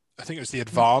 I think it was the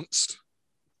advanced.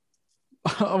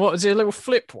 What was it? A little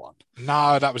flip one?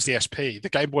 No, that was the SP. The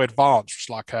Game Boy Advance was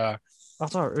like a. I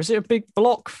don't know. Was it a big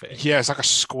block thing? Yeah, it's like a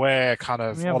square kind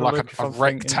of, or like a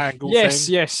rectangle. Yes,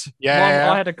 thing. Yes.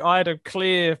 Yeah. I had a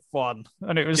clear one,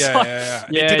 and it was yeah.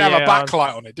 It didn't have a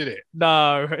backlight on it, did it?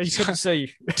 No, you couldn't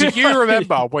see. Do you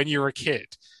remember when you were a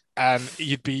kid? And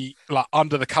you'd be like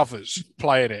under the covers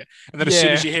playing it. And then as soon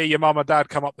as you hear your mum and dad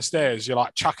come up the stairs, you're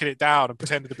like chucking it down and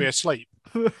pretending to be asleep.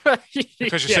 Because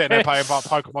you're sitting there playing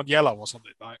Pokemon Yellow or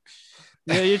something. Like.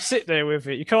 Yeah, you'd sit there with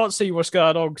it. You can't see what's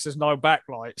going on because there's no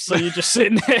backlight. So you're just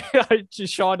sitting there, like,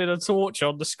 just shining a torch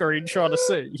on the screen trying to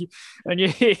see. And you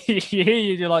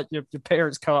hear like your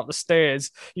parents come up the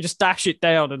stairs. You just dash it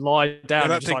down and lie down.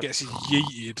 And that thing gets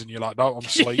yeeted and you're like, no, I'm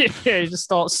asleep. Yeah, you just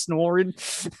start snoring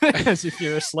as if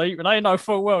you're asleep. And they know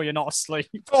full well you're not asleep.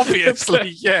 Obviously,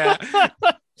 yeah.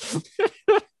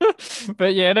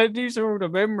 But yeah, these are all the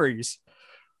memories.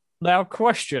 Now,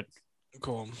 question.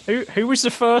 Go on. Who was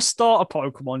the first starter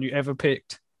Pokemon you ever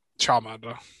picked?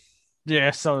 Charmander.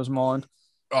 Yeah, so was mine.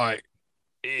 Like,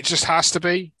 it just has to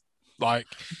be. Like,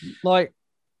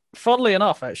 funnily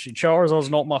enough, actually, Charizard's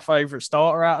not my favourite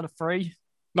starter out of the three.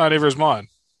 No, neither is mine.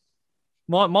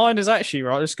 Mine is actually,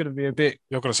 right, it's going to be a bit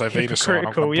You're going to say Venusaur.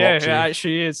 Critical, yeah, it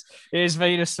actually is. It is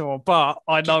Venusaur, but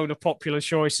I know the popular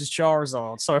choice is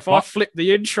Charizard. So if I flip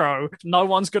the intro, no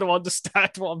one's going to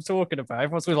understand what I'm talking about.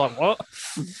 Everyone's going to be like, what?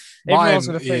 Mine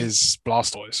is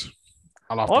Blastoise.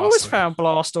 I love Blastoise. I always found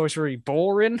Blastoise really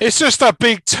boring. It's just a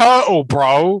big turtle,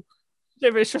 bro.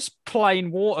 Yeah, but it's just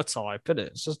plain water type, isn't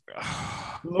it? It's just,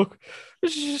 look,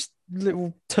 it's just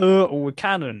little turtle with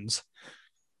cannons.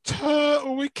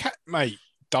 Turtle with mate,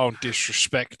 don't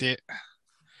disrespect it.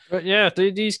 But yeah,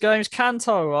 these games,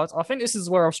 Kanto, I think this is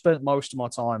where I've spent most of my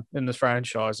time in the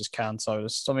franchise is Kanto.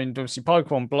 I mean, obviously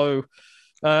Pokemon Blue.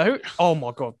 Oh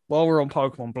my God, while we're on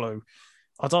Pokemon Blue,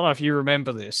 I don't know if you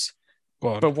remember this,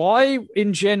 but why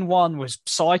in Gen 1 was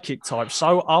Psychic type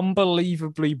so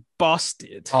unbelievably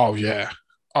busted? Oh, yeah.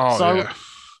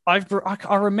 I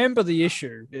remember the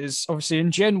issue is obviously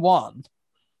in Gen 1,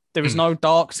 there was no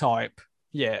Dark type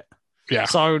yet. Yeah.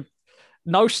 So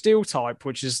no Steel type,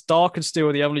 which is Dark and Steel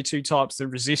are the only two types that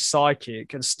resist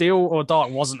Psychic, and Steel or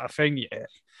Dark wasn't a thing yet.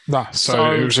 Nah,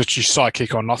 so it was actually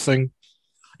Psychic or nothing.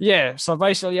 Yeah, so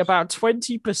basically about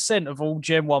 20% of all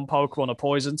Gen 1 Pokemon are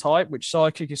Poison type, which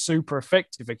Psychic is super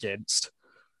effective against.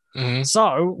 Mm-hmm.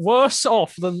 So worse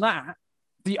off than that,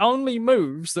 the only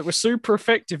moves that were super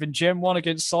effective in Gen 1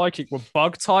 against Psychic were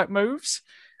Bug type moves.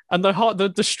 And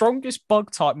the strongest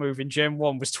Bug type move in Gen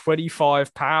 1 was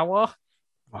 25 power.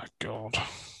 My God.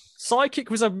 Psychic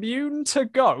was immune to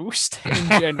Ghost in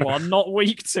Gen 1, not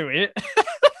weak to it.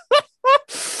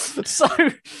 So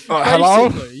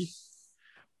basically,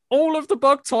 all of the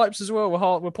Bug types as well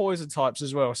were Poison types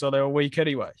as well, so they were weak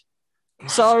anyway.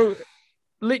 So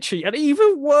literally, and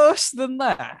even worse than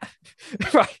that,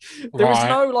 right? There was Right.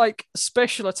 no like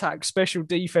special attack, special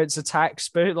defense attack,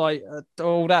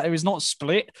 all that. It was not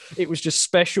split. It was just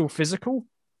special physical.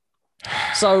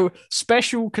 So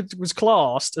special was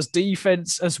classed as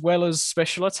defense as well as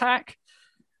special attack.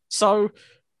 So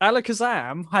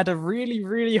Alakazam had a really,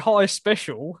 really high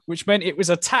special, which meant it was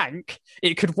a tank.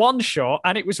 It could one shot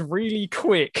and it was really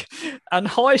quick. And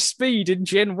high speed in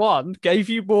Gen 1 gave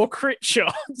you more crit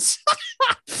shots.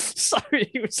 So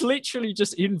it was literally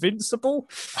just invincible.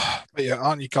 But yeah,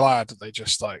 aren't you glad that they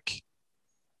just like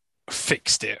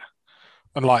fixed it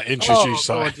and like introduced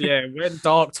God, yeah, when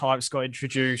dark types got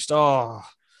introduced, oh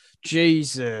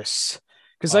Jesus.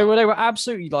 Because they were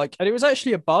absolutely like, and it was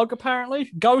actually a bug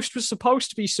apparently. Ghost was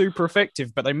supposed to be super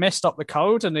effective, but they messed up the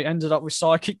code and it ended up with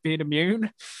Psychic being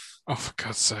immune. Oh, for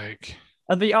God's sake.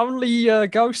 And the only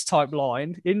Ghost type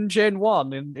line in Gen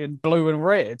 1 in blue and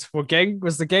red was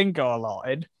the Gengar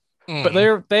line. But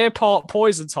they're part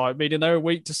poison type, meaning they were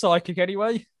weak to Psychic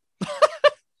anyway.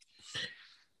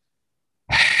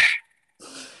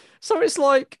 So it's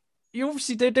like, you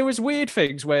obviously did. There was weird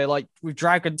things where, like, with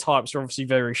dragon types, are obviously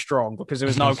very strong because there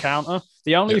was no counter.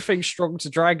 The only thing strong to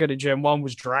dragon in Gen 1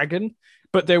 was dragon,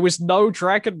 but there was no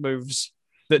dragon moves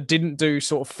that didn't do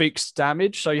sort of fixed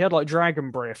damage. So you had like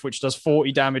Dragon Breath, which does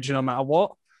 40 damage no matter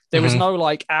what. There was no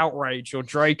like Outrage or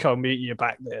Draco Meteor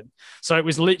back then. So it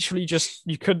was literally just,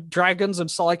 dragons and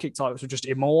psychic types were just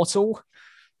immortal.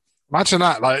 Imagine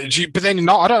that, like, but then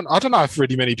I don't know if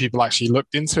really many people actually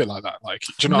looked into it like that. Like,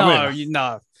 do you know what I mean?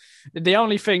 No. The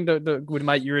only thing that would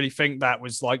make you really think that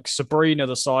was like Sabrina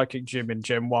the Psychic Gym in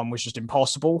Gen 1 was just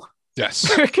impossible.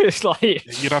 Yes. Because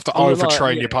like you'd have to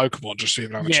overtrain your Pokemon just to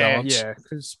even have a chance. Yeah,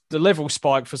 because the level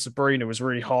spike for Sabrina was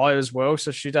really high as well.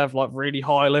 So she'd have like really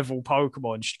high level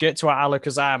Pokemon. She'd get to her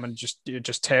Alakazam and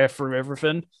just tear through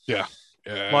everything. Yeah.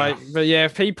 But yeah,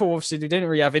 people obviously they didn't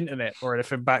really have internet or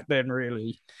anything back then,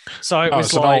 really. So no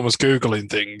one was Googling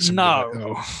things.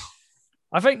 No.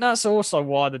 I think that's also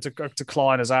why the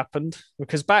decline has happened,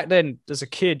 because back then, as a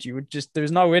kid, there was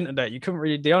no internet. You couldn't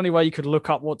really, the only way you could look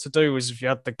up what to do was if you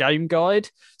had the game guide.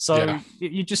 So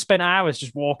you just spent hours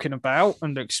just walking about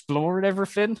and exploring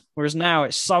everything. Whereas now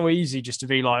it's so easy just to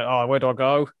be like, oh, where do I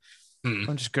go?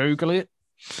 And just Google it.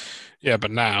 Yeah,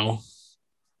 but now,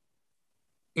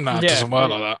 it doesn't work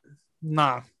like that.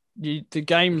 No. The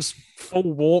game's full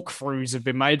walkthroughs have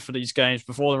been made for these games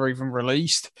before they're even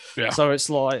released. Yeah. So it's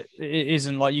like it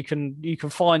isn't like you can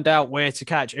find out where to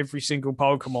catch every single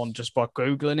Pokemon just by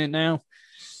Googling it now.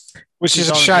 Which is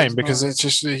a shame because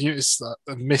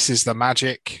it misses the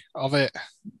magic of it.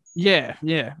 Yeah,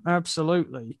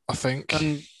 absolutely. I think.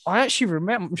 And I actually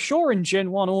remember, I'm sure in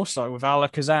Gen 1 also with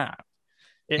Alakazam,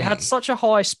 it had such a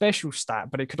high special stat,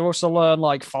 but it could also learn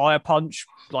like Fire Punch,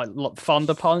 like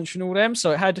Thunder Punch and all them.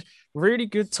 So it had really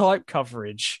good type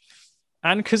coverage.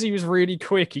 And because he was really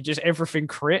quick, everything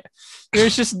crit. There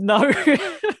was just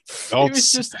it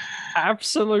was just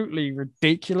absolutely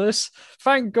ridiculous.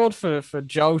 Thank God for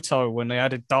Johto when they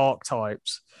added dark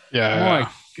types. Yeah. My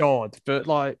God. But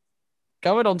like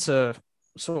going on to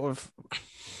sort of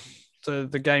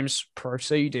the game's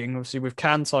proceeding, obviously with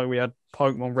Kanto, we had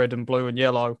Pokemon Red and Blue and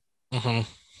Yellow. Mm-hmm.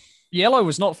 Yellow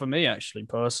was not for me, actually.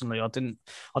 Personally, I didn't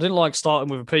like starting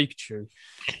with a Pikachu.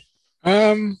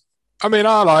 I mean,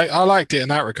 I liked it in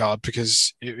that regard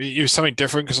because it was something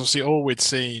different. Because obviously, all we'd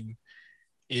seen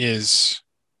is,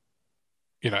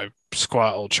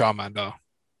 Squirtle, Charmander,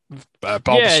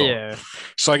 Bulbasaur. Yeah.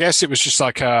 So I guess it was just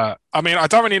like I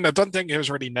don't think it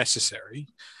was really necessary.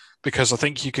 Because I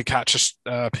think you could catch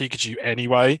a Pikachu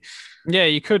anyway. Yeah,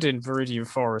 you could in Viridian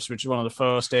Forest, which is one of the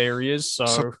first areas.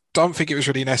 So don't think it was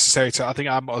really necessary to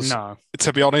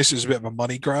be honest, it was a bit of a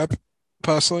money grab,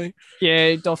 personally.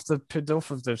 Yeah, off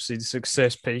of the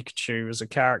success Pikachu as a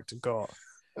character got.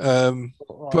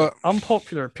 But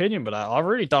unpopular opinion, but I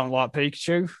really don't like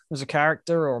Pikachu as a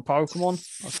character or a Pokemon.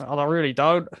 I really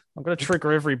don't. I'm going to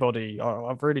trigger everybody.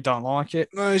 I really don't like it.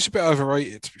 No, it's a bit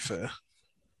overrated, to be fair.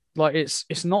 Like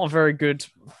it's not a very good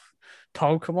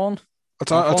Pokemon.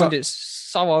 I find it's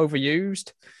so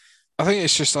overused. I think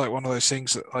it's just like one of those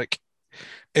things that like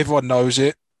everyone knows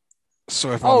it,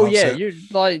 so everyone loves it.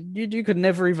 You could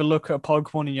never even look at a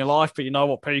Pokemon in your life, but you know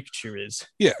what Pikachu is.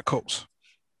 Yeah, of course.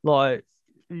 Like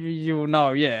you'll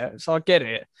know, yeah. So I get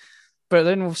it. But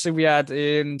then obviously we had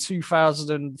in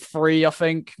 2003, I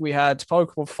think we had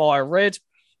Pokemon Fire Red.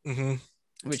 Mm-hmm.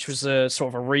 Which was a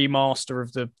sort of a remaster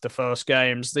of the first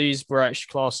games. These were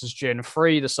actually classed as Gen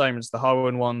 3, the same as the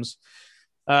Hoenn ones.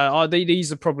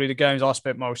 These are probably the games I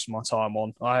spent most of my time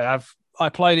on. I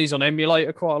play these on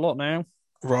emulator quite a lot now.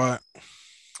 Right.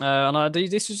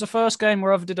 This was the first game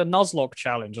where I ever did a Nuzlocke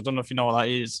challenge. I don't know if you know what that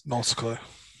is. Not clear.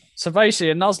 So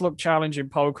basically, a Nuzlocke challenge in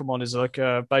Pokemon is like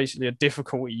basically a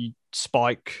difficulty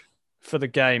spike for the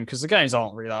game because the games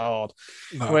aren't really that hard.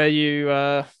 No. Where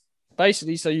you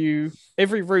basically,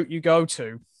 every route you go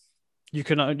to, you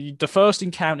can the first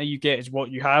encounter you get is what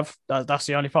you have. That's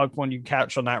the only Pokemon you can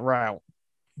catch on that route.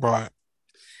 Right.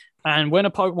 And when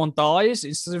a Pokemon dies,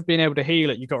 instead of being able to heal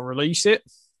it, you've got to release it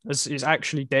as it's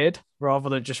actually dead rather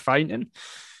than just fainting.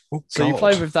 Oh, so you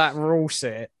play with that rule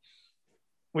set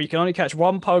where you can only catch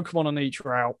one Pokemon on each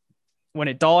route. When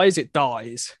it dies, it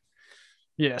dies.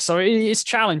 Yeah, so it's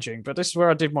challenging, but this is where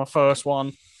I did my first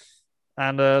one.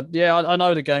 And I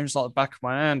know the game's like the back of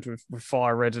my hand with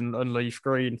Fire Red and Leaf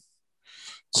Green.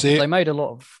 See, they made a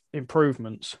lot of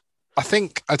improvements. I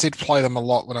think I did play them a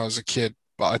lot when I was a kid,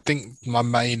 but I think my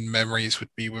main memories would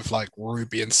be with like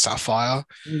Ruby and Sapphire.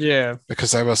 Yeah.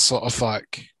 Because they were sort of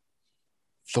like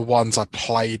the ones I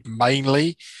played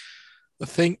mainly, I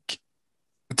think.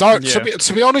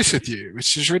 To be honest with you,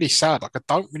 which is really sad, like I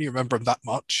don't really remember them that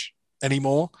much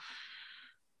anymore.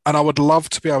 And I would love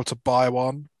to be able to buy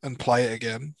one and play it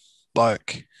again.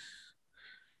 Like,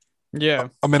 yeah.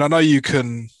 I mean, I know you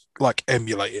can like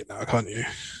emulate it now, can't you?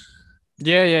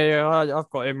 Yeah. I've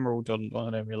got Emerald on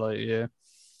an emulator, yeah.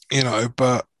 You know,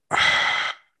 but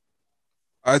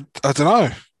I don't know.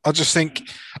 I just think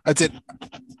I don't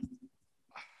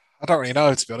really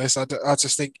know, to be honest. I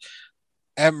just think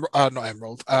not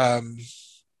Emerald. What's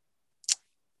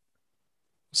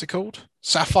it called?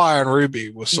 Sapphire and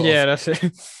Ruby was sort of that's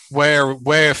it.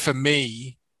 Where for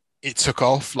me it took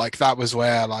off. Like that was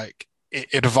where like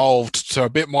it evolved to a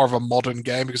bit more of a modern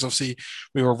game because obviously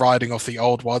we were riding off the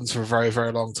old ones for a very,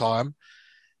 very long time.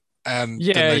 And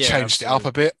then they changed it up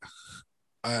a bit.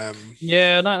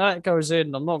 That goes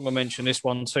in. I'm not going to mention this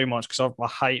one too much because I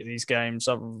hate these games.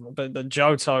 But the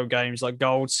Johto games like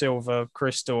Gold, Silver,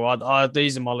 Crystal,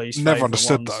 these are my least. Never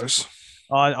understood ones. Those.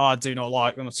 I do not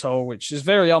like them at all, which is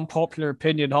very unpopular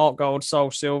opinion. Heart Gold,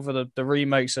 Soul Silver, the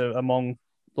remakes are among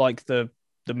like the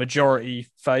majority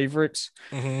favorites.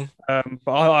 Mm-hmm.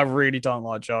 But I really don't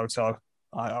like Johto.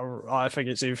 I think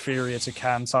it's inferior to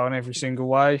Kanto in every single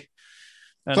way.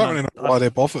 I don't really know why they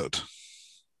bothered.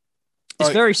 It's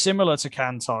very similar to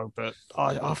Kanto, but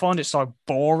I find it so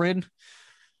boring.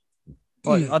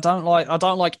 Like I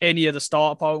don't like any of the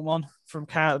starter Pokemon from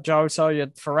Johto. You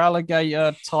had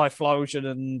Feraligatr, Typhlosion,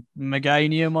 and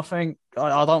Meganium. I think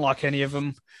I don't like any of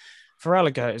them.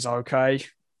 Feraligatr is okay.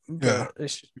 Yeah,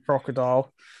 it's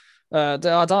Crocodile. I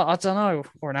don't know,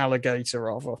 or an alligator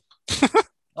rather.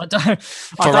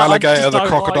 Feraligatr, the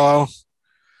crocodile.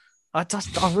 I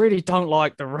really don't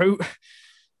like the route.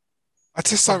 I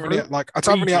just don't really like. I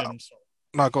don't really.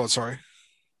 No, go on. Sorry.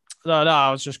 No, I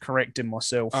was just correcting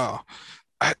myself. Oh,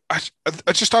 I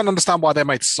just don't understand why they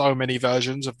made so many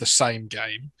versions of the same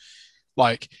game.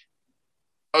 Like,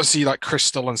 obviously, like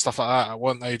Crystal and stuff like that.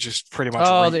 Weren't they just pretty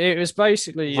much? It was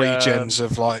basically regens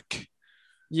of like.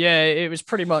 Yeah, it was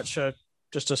pretty much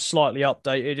just a slightly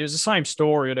updated. It was the same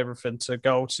story and everything to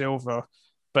Gold, Silver,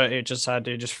 but it just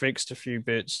fixed a few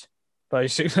bits,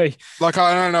 basically. Like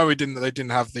I don't know, they didn't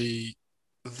have the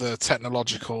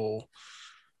technological.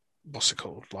 What's it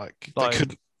called? Like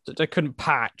they couldn't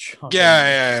patch.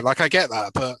 Yeah. Like I get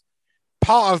that, but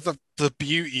part of the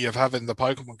beauty of having the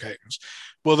Pokemon games,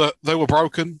 well, that they were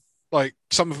broken. Like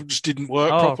some of them just didn't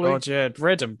work properly. Oh god, yeah,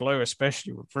 Red and Blue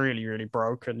especially were really, really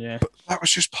broken. Yeah, but that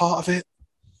was just part of it.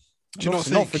 Do you not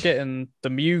think? Not forgetting the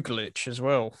Mew glitch as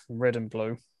well, Red and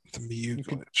Blue. The Mew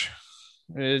glitch.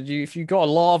 If you got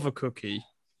a lava cookie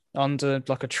under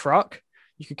like a truck,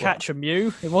 you could catch a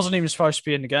Mew. It wasn't even supposed to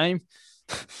be in the game.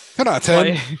 10 out of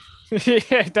 10.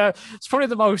 It's probably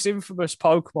the most infamous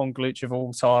Pokemon glitch of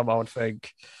all time, I would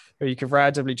think. Where you could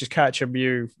randomly just catch a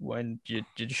Mew when you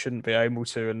shouldn't be able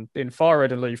to. And in Fire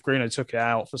Red and Leaf Green, they took it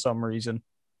out for some reason.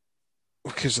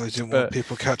 Because they didn't want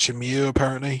people catching Mew,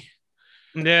 apparently.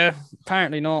 Yeah,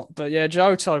 apparently not. But yeah,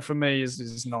 Johto for me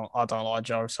is not. I don't like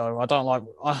Johto. I don't like.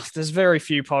 There's very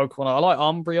few Pokemon. I like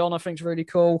Umbreon. I think it's really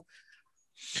cool.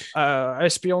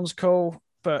 Espeon's cool,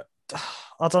 but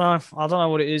I don't know. I don't know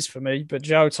what it is for me. But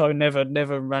Johto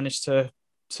never managed to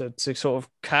sort of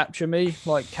capture me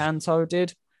like Kanto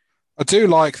did. I do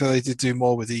like that they did do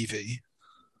more with Eevee.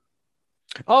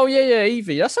 Oh yeah,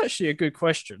 Eevee. That's actually a good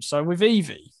question. So with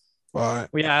Eevee, right,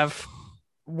 we have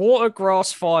Water,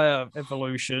 Grass, Fire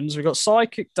evolutions. We've got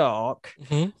Psychic, Dark,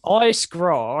 Ice,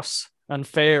 Grass, and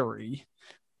Fairy.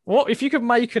 What if you could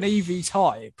make an Eevee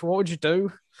type? What would you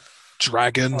do?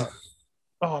 Dragon.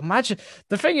 Oh, imagine.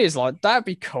 The thing is, like, that'd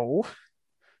be cool.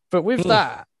 But with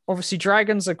that, obviously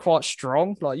dragons are quite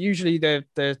strong. Like usually they're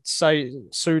say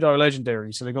pseudo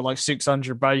legendary, so they've got like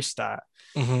 600 base stat.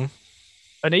 Mm-hmm.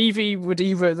 An Eevee would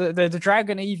either the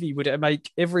dragon Eevee would it make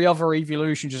every other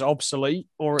evolution just obsolete,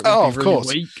 or it would Oh, be of really course.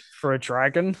 weak for a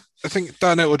dragon. I think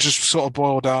then it would just sort of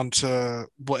boil down to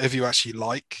whatever you actually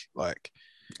like in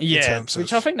Yeah, terms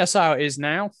which of I think that's how it is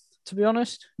now. To be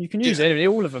honest, you can use yeah.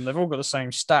 all of them. They've all got the same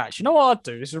stats. You know what I'd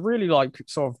do? This is really like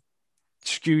sort of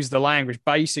excuse the language,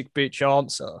 basic bitch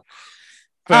answer.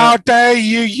 How But dare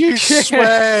you use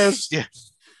swears? Yeah.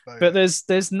 but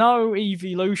there's no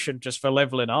evolution just for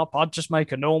leveling up. I'd just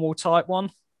make a normal type one,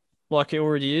 like it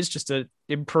already is, just to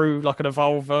improve like an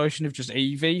evolved version of just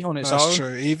Eevee on its That's own,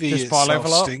 true. Eevee just by itself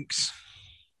level up. stinks.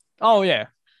 Oh yeah,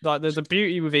 like the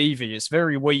beauty with Eevee, it's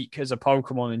very weak as a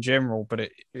Pokemon in general, but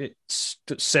it's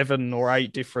 7 or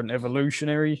 8 different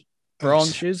evolutionary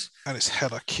branches. And it's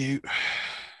hella cute.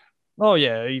 Oh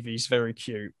yeah, Eevee's very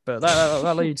cute, but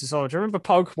that leads us on. Do you remember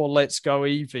Pokemon Let's Go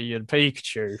Eevee and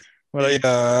Pikachu, where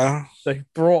Yeah. they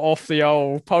brought off the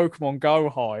old Pokemon Go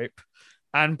hype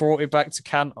and brought it back to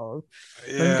Kanto?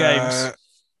 Them games, Yeah.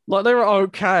 like they were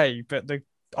okay, but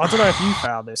I don't know if you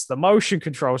found this. The motion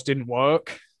controls didn't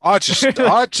work. Do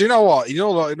you know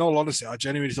what? In all honesty, I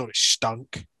genuinely thought it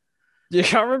stunk. Yeah,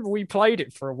 I remember we played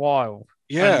it for a while.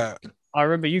 Yeah. I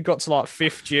remember you got to like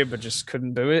 5th gym and just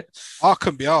couldn't do it. I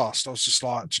couldn't be asked. I was just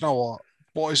like, do you know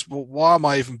what? Why am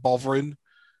I even bothering?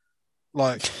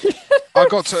 Like, it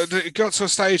got to a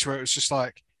stage where it was just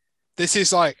like, this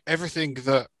is like everything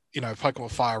that,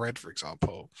 Pokemon Fire Red, for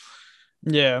example.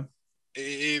 Yeah.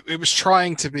 It was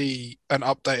trying to be an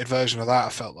updated version of that, I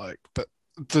felt like. But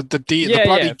the Yeah,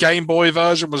 bloody yeah. Game Boy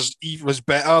version was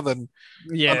better than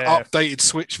an Yeah. updated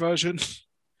Switch version.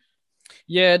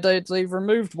 Yeah, they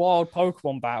removed wild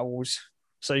Pokemon battles,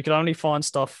 so you could only find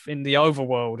stuff in the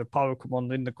overworld of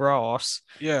Pokemon in the grass.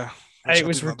 Yeah. And Which it I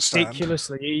was didn't understand.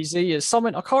 ridiculously easy. It's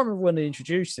something I can't remember when they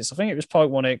introduced this. I think it was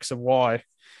Pokemon X and Y,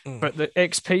 Mm. but the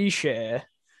XP share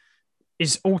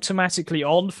is automatically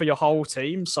on for your whole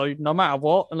team. So no matter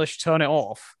what, unless you turn it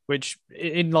off, which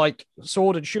in like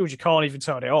Sword and Shield you can't even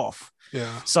turn it off.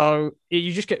 Yeah. So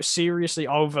you just get seriously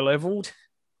over leveled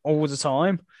all the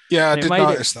time. Yeah, I And it did made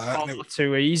notice it that. far And it,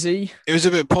 too easy. it was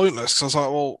a bit pointless because I was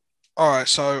like, well, all right,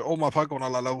 so all my Pokemon are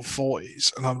like level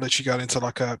 40s, and I'm literally going into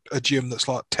like a gym that's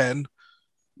like 10.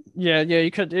 Yeah,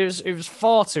 you could. It was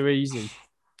far too easy,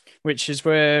 which is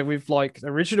where with like the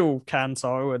original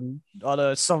Kanto and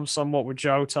other somewhat with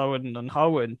Johto and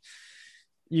Hoenn,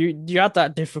 you had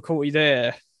that difficulty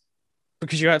there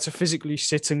because you had to physically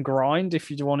sit and grind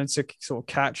if you wanted to sort of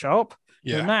catch up.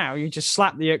 Yeah. But now you just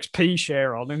slap the XP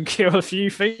share on and kill a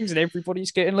few things, and everybody's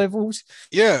getting levels.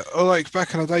 Yeah, or like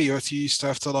back in the day, used to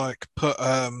have to like put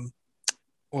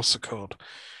what's it called?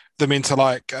 Them into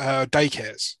like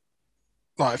daycares.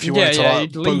 Like if you wanted to like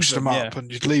you'd leave boost them up, yeah.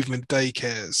 and you'd leave them in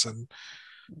daycares, and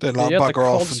then Yeah, like you had the bugger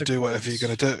off and do whatever you're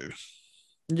consequence. gonna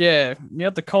do. Yeah, you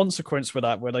had the consequence with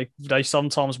that where they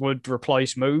sometimes would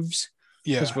replace moves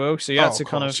Yeah, as well, so you Oh, had of to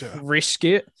kind course, of yeah. risk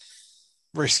it.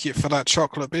 Risk it for that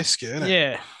chocolate biscuit, innit?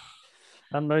 Yeah,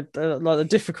 and like the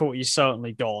difficulty is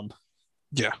certainly gone.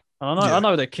 Yeah, And I yeah,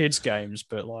 know they're kids games,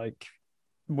 but like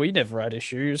we never had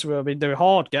issues. Well, I mean, they're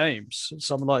hard games.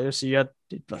 Something like this, you had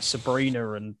like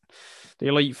Sabrina and the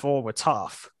Elite Four were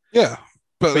tough, yeah.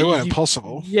 But they but weren't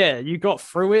impossible. yeah, you got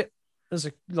through it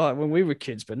as like when we were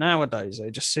kids. But nowadays,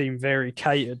 they just seem very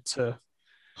catered to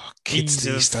Kids ease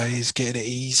these of- days getting it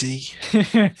easy.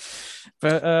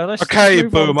 But let's Okay,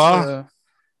 move on boomer.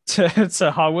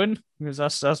 to Hoenn, because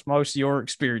that's most of your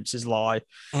experiences lie,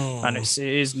 and Mm. it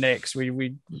is next.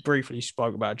 We briefly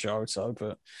spoke about Johto,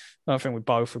 but I think we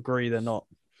both agree they're not.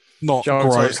 Not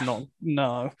Johto's great. not.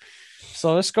 No.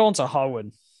 So let's go on to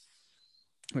Hoenn,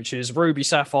 which is Ruby,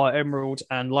 Sapphire, Emerald,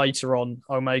 and later on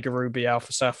Omega Ruby,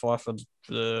 Alpha Sapphire for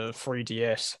the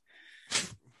 3DS.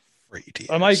 3DS.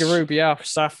 Omega Ruby, Alpha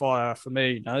Sapphire for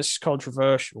me. Now this is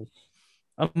controversial.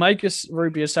 Omega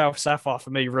Ruby and Alpha Sapphire for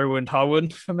me ruined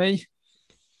Hoenn for me.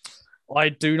 I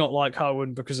do not like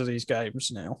Hoenn because of these games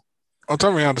now. I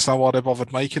don't really understand why they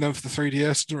bothered making them for the 3DS.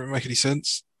 It doesn't really make any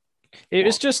sense. It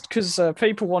was just because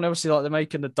people want obviously like they're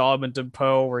making the Diamond and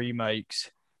Pearl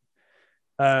remakes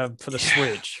for the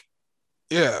Switch.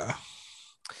 Yeah.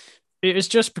 It was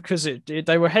just because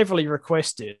they were heavily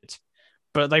requested,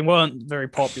 but they weren't very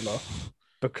popular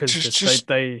because Just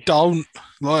they don't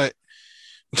like.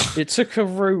 it took a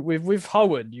route with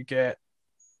Hoenn.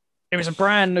 It was a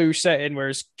brand new setting,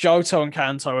 whereas Johto and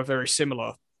Kanto are very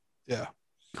similar. Yeah.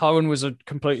 Hoenn was a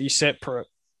completely separate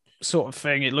sort of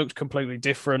thing. It looked completely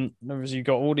different. Obviously, you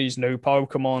got all these new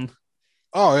Pokemon.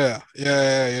 Oh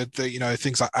yeah.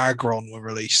 Things like Aggron were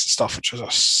released and stuff, which was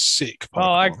a sick Oh,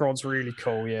 Pokemon. Aggron's really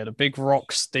cool. Yeah, the big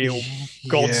rock steel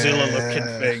Godzilla looking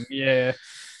Yeah, thing. Yeah,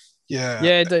 yeah.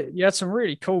 yeah. You had some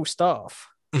really cool stuff,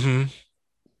 Hmm.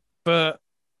 but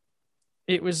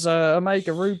it was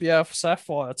Omega Ruby Alpha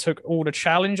Sapphire took all the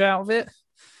challenge out of it.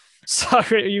 So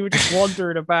you were just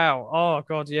wandering about. Oh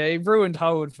god, yeah, it ruined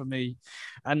Howard for me.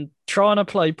 And trying to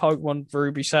play Pokemon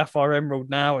Ruby Sapphire Emerald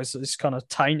now is kind of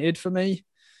tainted for me.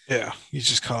 Yeah, you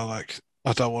just kind of like,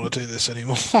 I don't want to do this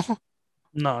anymore.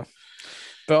 No.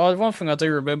 But one thing I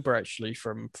do remember actually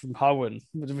from Hoenn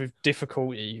with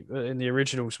difficulty in the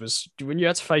originals was when you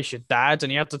had to face your dad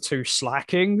and he had the two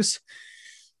Slackings,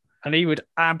 and he would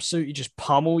absolutely just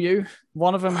pummel you.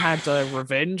 One of them had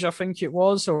Revenge, I think it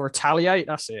was, or Retaliate.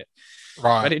 That's it.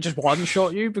 Right. And it just one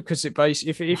shot you because it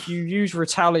if you use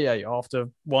Retaliate after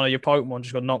one of your Pokemon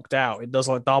just got knocked out, it does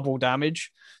like double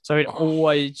damage. So it Oh,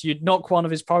 always you'd knock one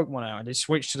of his Pokemon out and he'd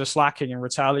switch to the Slacking and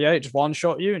Retaliate, just one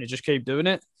shot you, and it just keep doing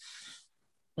it.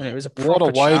 And it was a what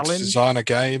a proper way to challenge. design a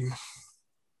game.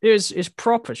 It's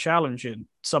proper challenging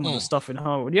some of the Mm, stuff in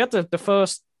Home. You had the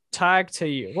first tag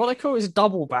team. What they call it is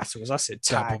double battles. I said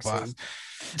double tag bath. team.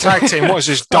 Tag team, what is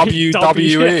this?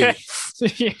 WWE.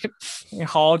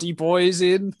 Hardy Boys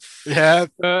in. Yeah,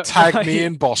 tag Like, me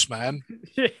in, boss man.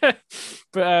 yeah.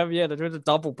 But yeah, they did a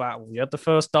double battle. You had the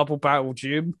first double battle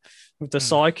gym with the Mm.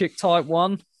 psychic type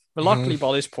one. But luckily Hmm.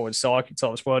 by this point, psychic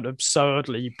types weren't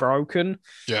absurdly broken.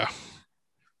 Yeah.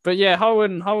 But yeah,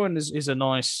 Hoenn is a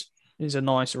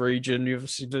nice region. I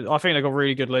think they've got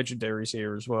really good legendaries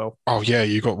here as well. Oh yeah,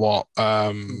 you got what?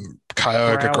 Kyogre,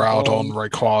 Groudon, Groudon.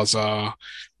 Rayquaza,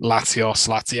 Latios,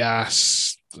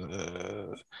 Latias,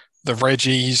 the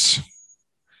Reggies,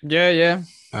 Yeah.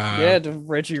 uh, Yeah, the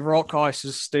Reggie Rock Ice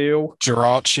is Steel.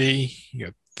 Jirachi,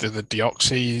 the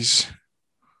Deoxys.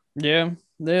 Yeah.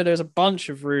 There's a bunch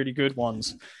of really good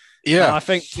ones. And Yeah. I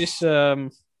think this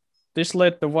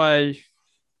led the way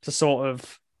to sort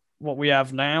of what we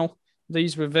have now.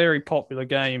 These were very popular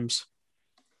games.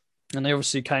 And they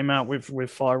obviously came out with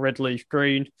Fire Red Leaf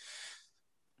Green.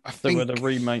 I They were the think.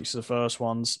 remakes of the first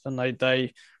ones. And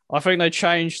they I think they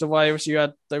changed the way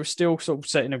they were still sort of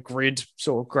set in a grid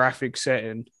sort of graphic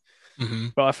setting,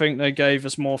 Mhm. but I think they gave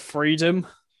us more freedom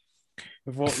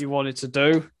with what you wanted to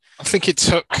do. I think it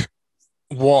took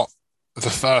what the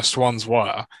first ones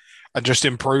were and just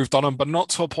improved on them, but not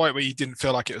to a point where you didn't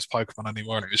feel like it was Pokemon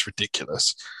anymore and it was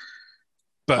ridiculous.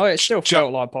 Oh, But it still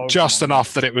felt like just Pokemon.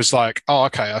 enough that it was like, oh,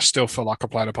 okay, I still feel like I'm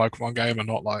playing a Pokemon game and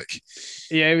not like,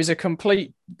 Yeah, it was a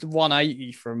complete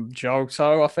 180 from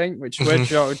Johto, I think, which where Mhm.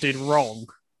 Johto did wrong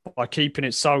by keeping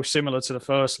it so similar to the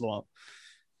first one.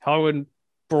 Hoenn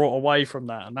brought away from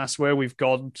that, and that's where we've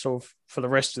gone sort of for the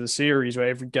rest of the series, where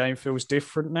every game feels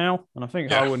different now. And I think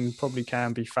Yeah. Hoenn probably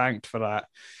can be thanked for that.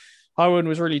 Hoenn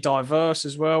was really diverse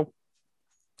as well.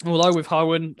 Although with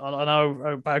Hoenn, I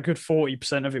know about a good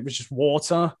 40% of it was just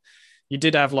water. You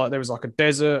did have there was like a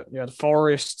desert, you had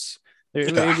forests. Yeah.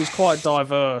 It was quite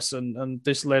diverse, and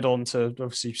this led on to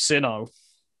obviously Sinnoh,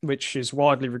 which is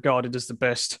widely regarded as the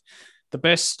best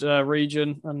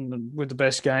region and with the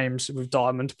best games with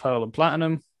Diamond, Pearl, and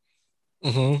Platinum.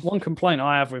 Hmm. One complaint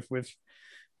I have with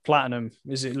Platinum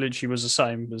is it literally was the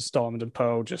same as Diamond and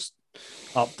Pearl, just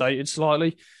updated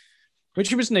slightly,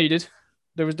 which was needed.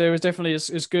 There was definitely as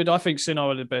good. I think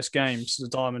Sinnoh are the best games, the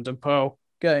Diamond and Pearl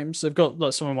games. They've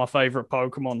got some of my favorite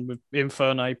Pokemon with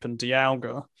Infernape and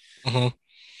Dialga. Hmm.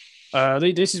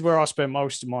 This is where I spent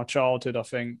most of my childhood, I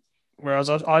think. Whereas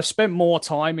I've spent more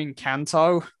time in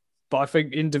Kanto, but I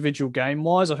think individual game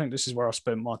wise, I think this is where I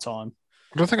spent my time.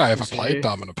 I don't think I ever Was played here.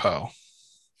 Diamond and Pearl.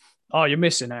 Oh, you're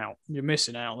missing out. You're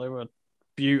missing out. They were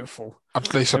beautiful.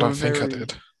 At least I They were don't think I very.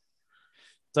 did.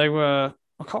 They were.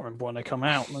 I can't remember when they come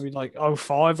out. Maybe like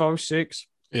 05, 06.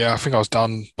 Yeah, I think I was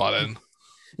done by then.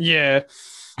 Yeah,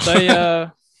 they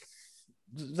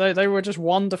they were just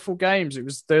wonderful games.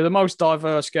 They're the most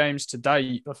diverse games to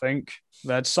date. I think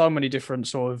they had so many different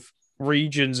sort of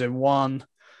regions in one.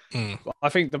 Mm. I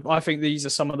think these are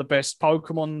some of the best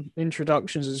Pokemon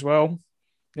introductions as well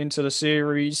into the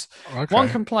series. Okay. One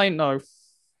complaint though,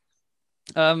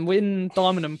 when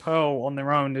Diamond and Pearl on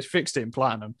their own, they fixed it in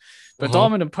Platinum, but Uh-huh.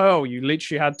 Diamond and Pearl, you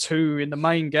literally had two in the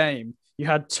main game. You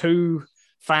had two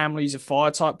families of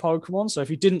fire type Pokemon. So if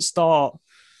you didn't start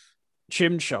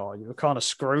Chimchar, you were kind of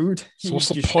screwed. So what's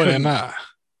the just point in couldn't- that?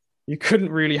 You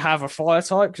couldn't really have a fire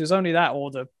type because there's only that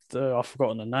or the I've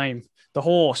forgotten the name. The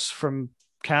horse from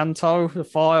Kanto, the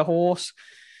fire horse.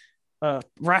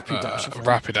 Rapidash. I think.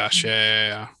 Rapidash,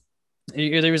 yeah.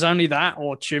 There was only that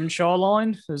or Chimchar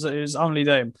line. It was only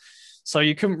them. So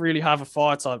you couldn't really have a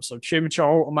fire type. So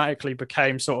Chimchar automatically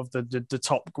became sort of the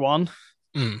top one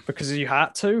because you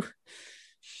had to.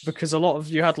 Because a lot of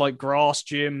you had like grass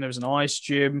gym, there was an ice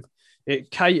gym.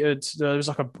 It catered. There was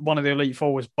like one of the Elite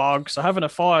Four was bug. So having a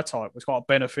fire type was quite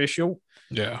beneficial.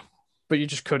 Yeah. But you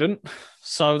just couldn't.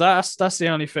 So that's the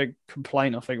only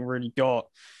complaint I think really got.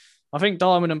 I think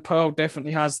Diamond and Pearl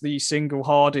definitely has the single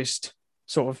hardest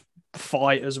sort of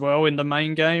fight as well in the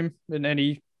main game in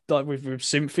any like with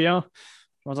Cynthia.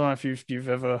 I don't know if you've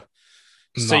ever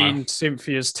seen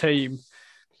Cynthia's team,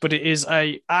 but it is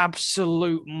a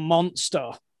absolute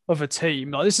monster of a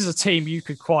team. Like this is a team you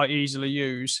could quite easily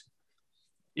use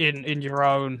in your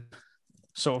own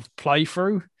sort of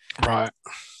playthrough. Right.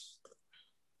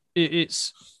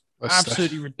 It's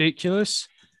absolutely ridiculous.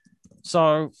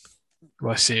 So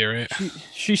let's hear it.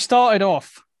 She started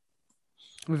off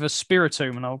with a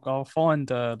Spiritomb, and I'll find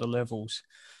the levels.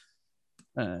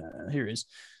 Here it is.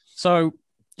 So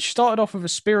she started off with a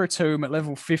Spiritomb at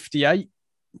level 58,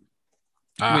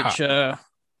 which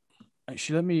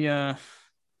actually let me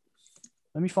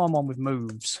find one with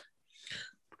moves.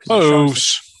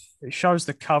 It shows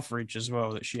the coverage as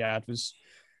well that she had was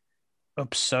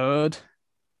absurd.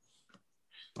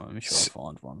 Let me try to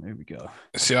find one. Here we go.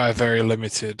 See, I have very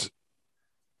limited.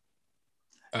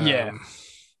 Yeah.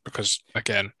 Because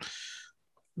again,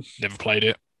 never played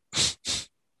it.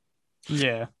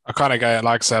 Yeah. I kind of get,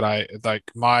 like I said,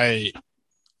 my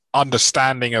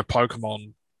understanding of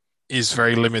Pokemon is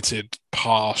very limited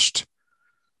past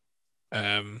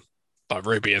like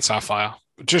Ruby and Sapphire.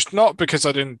 Just not because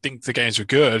I didn't think the games were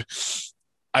good.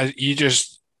 And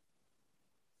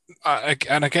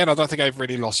again, I don't think I've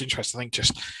really lost interest. I think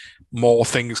just more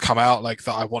things come out like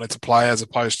that I wanted to play as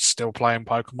opposed to still playing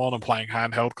Pokemon and playing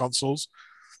handheld consoles.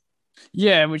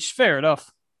 Yeah, which is fair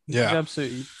enough. Yeah, it's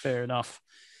absolutely fair enough.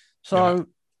 So,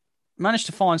 managed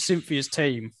to find Cynthia's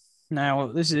team. Now,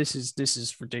 this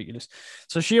is ridiculous.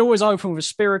 So she always opened with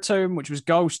a Spiritomb, which was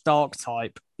Ghost Dark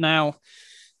type. Now,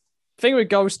 thing with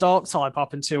Ghost Dark type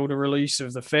up until the release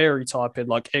of the Fairy type in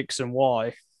like X and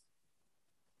Y,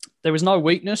 there was no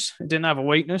weakness. It didn't have a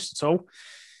weakness at all.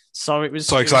 So it was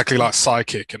exactly like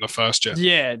Psychic in the first gen.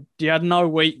 Yeah, you had no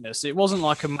weakness. It wasn't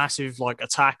like a massive like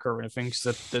attack or anything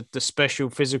because the special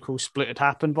physical split had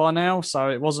happened by now. So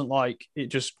it wasn't like it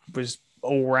just was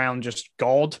all round just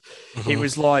God. It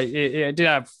was like it did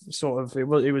have sort of it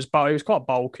was quite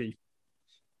bulky.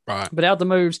 Right. But it had the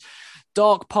moves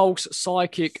Dark Pulse,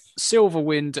 Psychic, Silver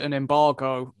Wind, and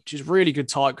Embargo, which is really good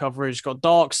type coverage. It's got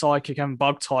Dark, Psychic, and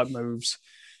Bug type moves.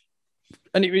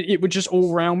 And it would just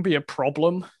all round be a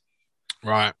problem.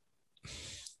 Right.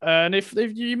 And if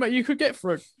you could get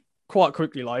through it quite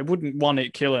quickly, like it wouldn't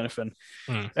hit kill anything.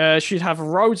 She'd have a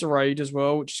Roserade as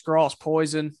well, which is grass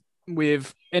poison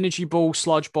with Energy Ball,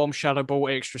 Sludge Bomb, Shadow Ball,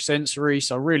 extra sensory.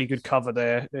 So really good cover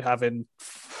there. They're having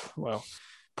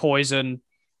poison,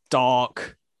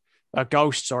 dark,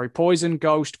 poison,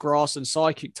 ghost, grass, and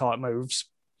psychic type moves.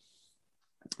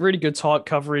 Really good type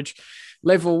coverage.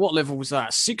 What level was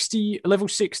that? 60, level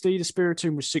 60. The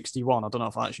Spiritomb was 61. I don't know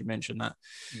if I actually mentioned that.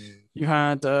 You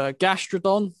had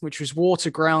Gastrodon, which was water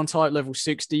ground type, level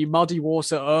 60. Muddy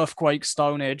Water, Earthquake,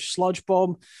 Stone Edge, Sludge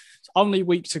Bomb. It's only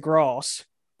weak to grass,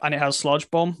 and it has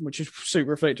Sludge Bomb, which is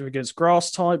super effective against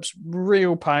grass types.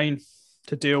 Real pain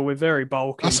to deal with, very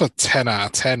bulky. That's a 10 out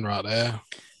of 10 right there.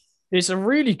 It's a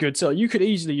really good team. You could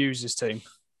easily use this team,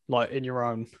 like in your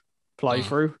own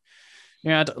playthrough. You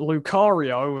had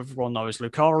Lucario, everyone knows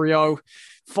Lucario,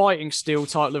 Fighting Steel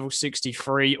type level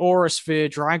 63, Aura Sphere,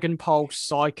 Dragon Pulse,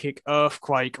 Psychic,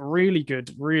 Earthquake. Really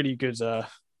good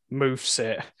move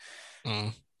set.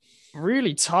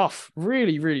 Really tough,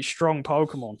 really, really strong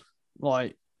Pokemon.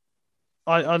 Like,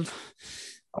 I don't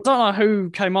know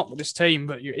who came up with this team,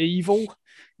 but you're evil.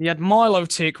 You had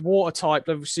Milotic, Water type,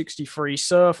 level 63,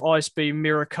 Surf, Ice Beam,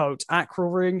 Mirror Coat, Aqua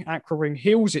Ring. Aqua Ring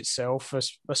heals itself for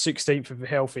a 16th of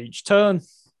health each turn.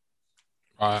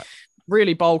 Right.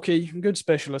 Really bulky, good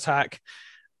special attack.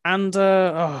 And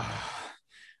a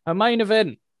main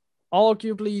event,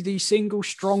 arguably the single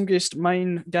strongest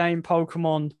main game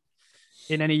Pokemon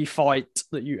in any fight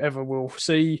that you ever will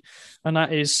see. And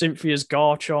that is Cynthia's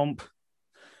Garchomp.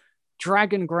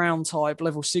 Dragon Ground type,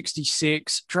 level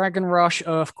 66, Dragon Rush,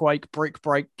 Earthquake, Brick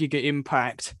Break, Giga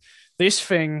Impact. This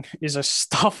thing is a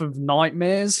stuff of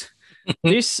nightmares.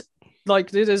 There's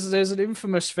an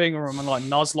infamous thing around like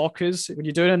Nuzlockers. When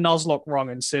you're doing a Nuzlocke run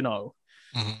in Sinnoh,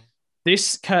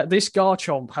 this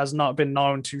Garchomp has not been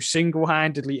known to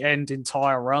single-handedly end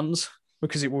entire runs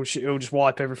because it'll just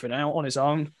wipe everything out on its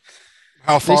own.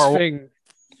 How far in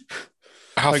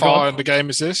the game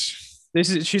is this?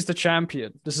 She's the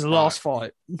champion. This is the Right. last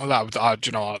fight. Well, that would, do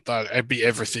you know what? It'd be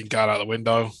everything going out the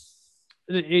window.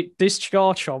 This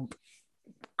Garchomp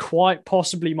quite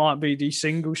possibly might be the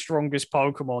single strongest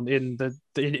Pokemon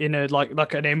in a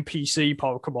like an NPC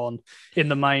Pokemon in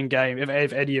the main game,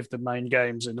 if any of the main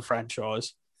games in the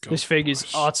franchise. God This thing is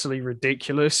bless. utterly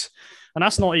ridiculous. And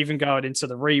that's not even going into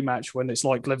the rematch when it's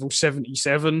like level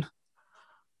 77.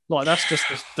 Like, that's just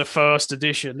the first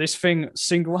edition. This thing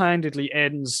single-handedly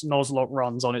ends Nuzlocke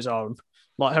runs on its own.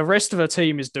 Like, her rest of her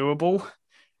team is doable.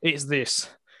 It's this.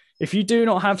 If you do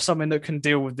not have something that can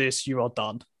deal with this, you are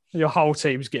done. Your whole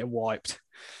team's getting wiped.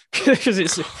 Because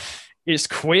it's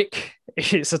quick,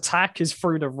 its attack is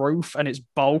through the roof, and it's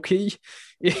bulky.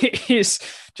 It is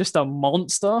just a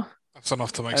monster. That's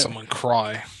enough to make someone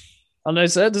cry. And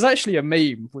there's actually a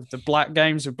meme with the black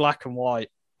games with black and white.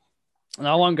 And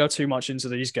I won't go too much into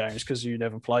these games because you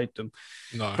never played them.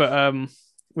 No. But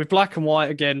with black and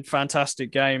white, again,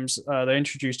 fantastic games. They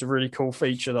introduced a really cool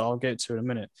feature that I'll get to in a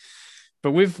minute.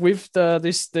 But with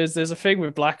this, there's a thing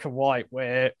with black and white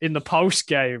where in the post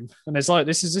game, and there's like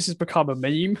this has become a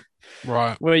meme,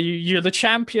 Right. where you're the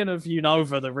champion of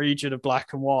Unova, the region of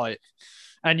black and white.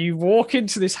 And you walk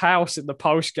into this house in the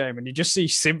post game and you just see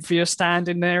Cynthia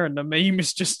standing there, and the meme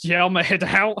is just, yeah, I'm head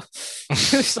out.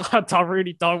 I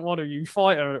really don't want to. You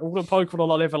fight her, all the Pokemon are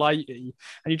like level 80,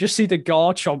 and you just see the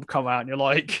Garchomp come out, and you're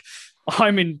like,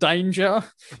 I'm in danger.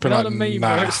 You know the meme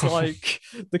where it's like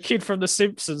the kid from The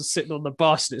Simpsons sitting on the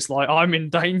bus, and it's like, I'm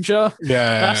in danger.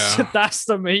 Yeah. That's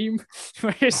the meme.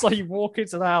 Where it's like you walk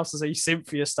into the house and see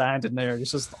Cynthia standing there, and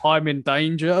it's just, I'm in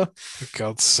danger. For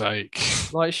God's sake.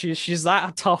 Like, she's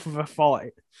that tough of a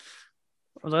fight.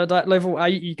 That level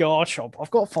 80 Garchomp,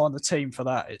 I've got to find the team for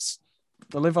that. It's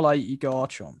the level 80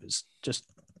 Garchomp is just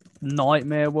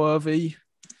nightmare worthy.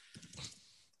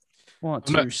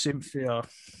 Cynthia.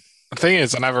 The thing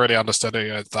is, I never really understood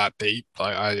it that deep.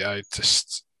 Like, I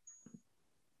just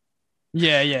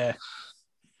Yeah.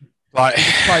 like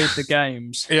Played the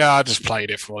games. Yeah, I just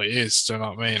played it for what it is. Do you know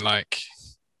what I mean? Like,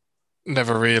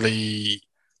 never really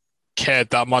cared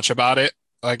that much about it.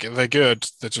 Like, they're good.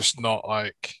 They're just not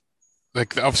like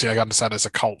obviously I understand it's a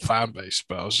cult fan base,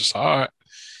 but I was just like, all right.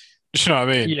 Do you know what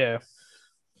I mean?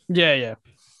 Yeah.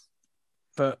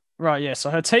 But right, yeah. So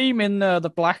her team in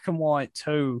the black and white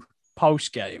 2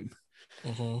 post game.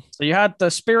 Mm-hmm. So you had the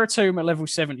Spiritomb at level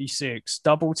 76,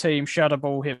 double team, Shadow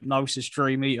Ball, Hypnosis,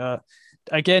 Dream Eater.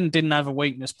 Again, didn't have a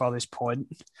weakness by this point.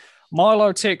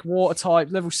 Milotic, Water type,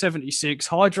 level 76,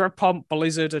 Hydro Pump,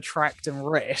 Blizzard, Attract, and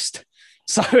Rest.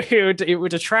 So it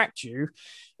would attract you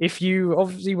if you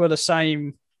obviously were the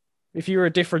same. If you were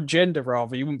a different gender,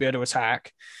 rather, you wouldn't be able to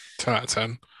attack. 10 out of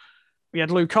 10. We had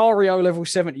Lucario, level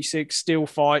 76, Steel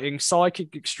Fighting,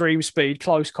 Psychic, Extreme Speed,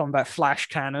 Close Combat, Flash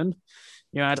Cannon.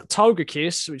 You had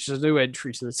Togekiss, which is a new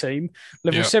entry to the team.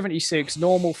 Level 76,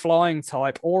 normal flying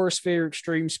type, Aura Sphere,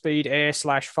 Extreme Speed,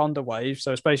 Air/Thunder Wave.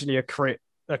 So it's basically a crit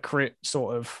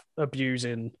sort of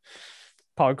abusing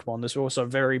Pokemon that's also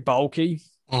very bulky.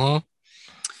 Uh-huh.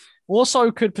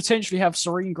 Also could potentially have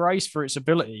Serene Grace for its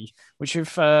ability, which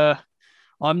if I'm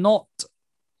not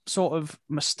sort of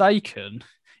mistaken,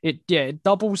 it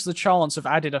doubles the chance of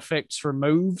added effects from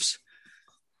moves.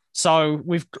 So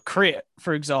with crit,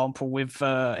 for example, with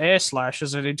Air Slash,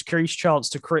 there's an increased chance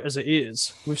to crit as it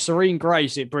is. With Serene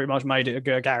Grace, it pretty much made it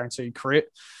a guaranteed crit.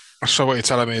 So what you're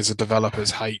telling me is the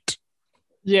developers hate.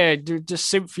 Yeah, just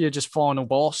Cynthia, just final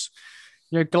boss.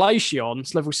 You know,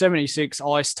 Glaceon's level 76,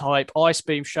 Ice type, Ice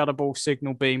Beam, Shadow Ball,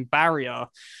 Signal Beam, Barrier,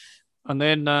 and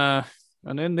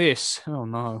then this. Oh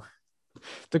no,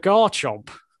 the Garchomp,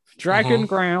 Dragon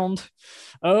Ground,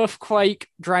 Earthquake,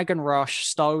 Dragon Rush,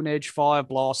 Stone Edge, Fire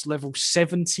Blast, level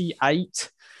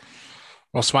 78.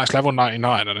 Well, Smash level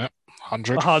 99, isn't it?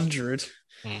 100. 100.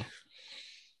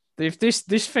 If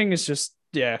this thing is just,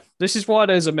 this is why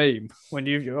there's a meme. When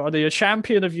you're a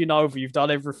champion of Unova, you've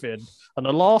done everything. And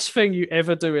the last thing you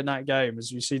ever do in that game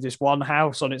is you see this one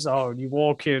house on its own. You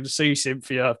walk in, see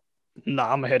Cynthia.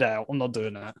 Nah, I'm head out. I'm not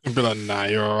doing that. You'd be like, nah,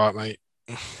 you're all right, mate.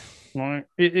 Right.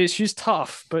 It's just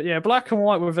tough. But yeah, black and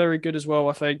white were very good as well,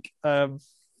 I think. They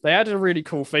added a really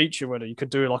cool feature where you could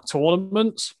do like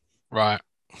tournaments. Right.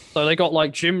 So they got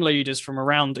like gym leaders from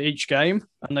around each game,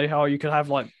 and how you could have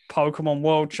like Pokemon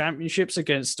World Championships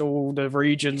against all the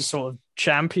region's sort of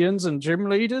champions and gym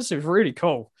leaders. It was really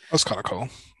cool. That's kind of cool.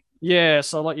 Yeah,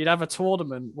 so like you'd have a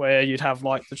tournament where you'd have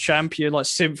like the champion like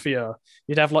Cynthia,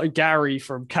 you'd have like Gary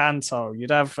from Kanto, you'd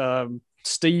have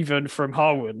Steven from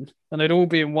Hoenn, and they'd all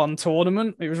be in one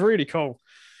tournament. It was really cool.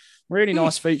 Really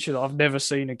nice feature that I've never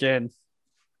seen again.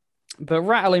 But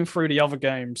rattling through the other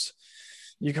games,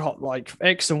 You got like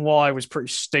X and Y was pretty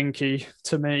stinky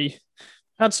to me.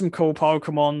 Had some cool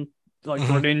Pokemon. Like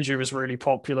Greninja was really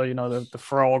popular. You know, the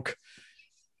frog.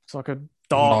 It's like a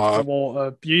dark No.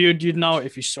 water. You'd know it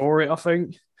if you saw it, I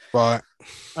think. Right.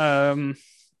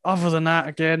 Other than that,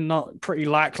 again, not pretty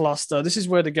lackluster. This is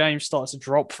where the game starts to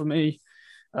drop for me.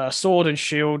 Sword and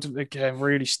Shield, again,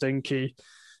 really stinky.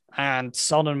 And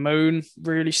Sun and Moon,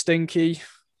 really stinky.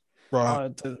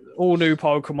 Right. All new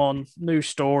Pokemon, new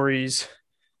stories.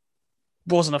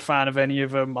 Wasn't a fan of any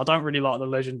of them. I don't really like the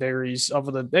legendaries,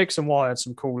 other than X and Y had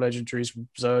some cool legendaries with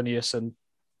Xerneas and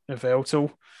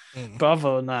Yveltal. But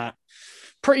other than that,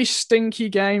 pretty stinky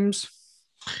games.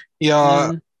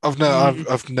 Yeah, I've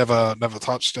never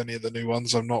touched any of the new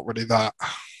ones. I'm not really that,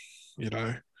 you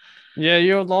know. Yeah,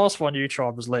 your last one you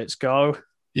tried was Let's Go.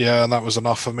 Yeah, and that was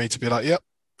enough for me to be like, yep.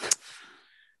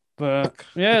 But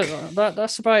yeah,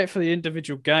 that's about it for the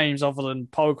individual games, other than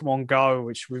Pokemon Go,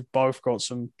 which we've both got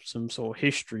some sort of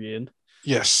history in.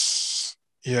 Yes.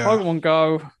 Yeah. Pokemon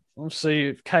Go, obviously,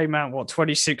 it came out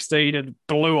 2016 and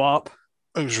blew up.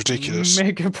 It was ridiculous.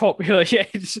 Mega popular. Yeah,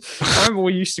 I remember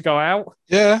we used to go out.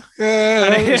 Yeah.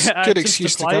 It was a good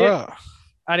excuse to go out.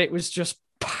 And it was just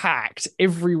packed.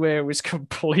 Everywhere was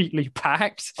completely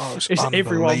packed. Oh, it's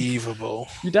unbelievable.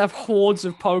 You'd have hordes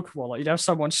of Pokemon. Like you'd have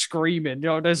someone screaming. You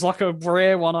know, there's like a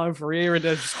rare one over here, and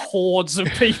there's hordes of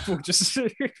people just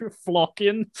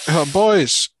flocking.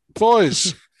 Boys.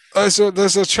 There's a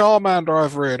Charmander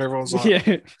over here, and everyone's like,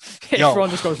 yeah, everyone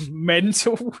just goes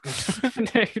mental.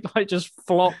 They like just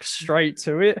flock straight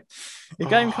to it. The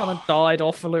game kind of died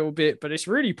off a little bit, but it's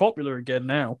really popular again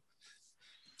now.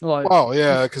 Like, well,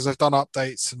 yeah, because they've done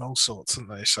updates and all sorts,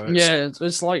 haven't they? So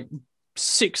it's like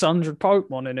 600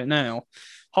 Pokemon in it now.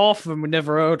 Half of them we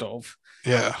never heard of.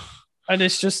 Yeah, and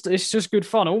it's just good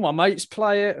fun. All my mates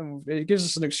play it, and it gives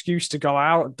us an excuse to go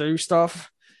out and do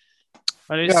stuff.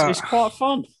 And it's quite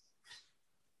fun.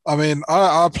 I mean,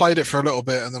 I played it for a little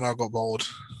bit and then I got bored,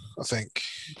 I think.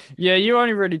 Yeah, you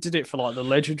only really did it for like the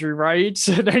legendary raids.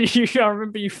 And then I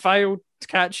remember you failed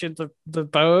catching the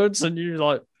birds and you were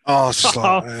like, oh, it's just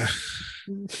like,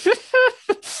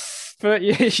 but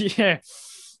yeah,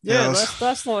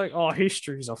 that's like our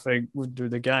histories, I think, with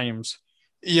the games.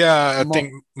 Yeah, I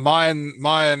think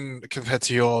mine compared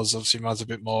to yours, obviously mine's a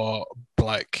bit more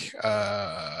like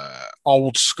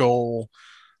old school,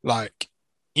 like,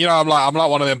 you know, I'm like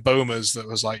one of them boomers that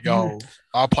was like, yo,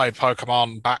 I played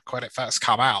Pokemon back when it first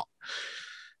come out.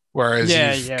 Whereas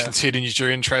you've continued your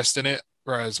interest in it.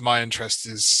 Whereas my interest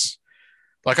is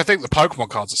like, I think the Pokemon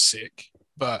cards are sick,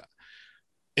 but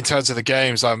in terms of the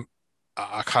games, I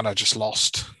kind of just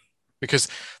lost because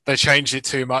they changed it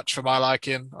too much for my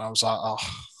liking. I was like,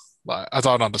 like I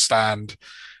don't understand.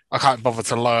 I can't bother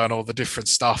to learn all the different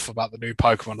stuff about the new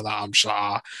Pokemon and that. I'm just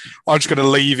like, I'm just going to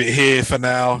leave it here for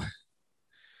now.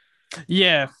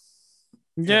 Yeah.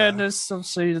 And there's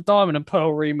obviously the Diamond and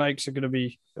Pearl remakes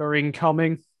are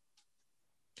incoming.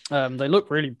 They look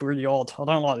really, really odd. I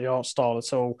don't like the art style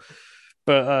at all,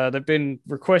 but they've been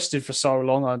requested for so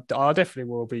long. I definitely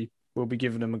will be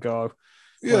giving them a go.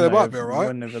 Yeah, they might be all right.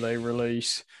 Whenever they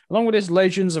release. Along with this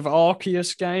Legends of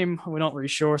Arceus game, we're not really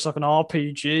sure. It's like an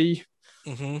RPG,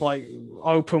 like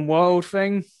open world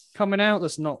thing coming out.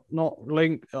 That's not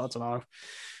linked. I don't know.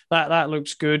 That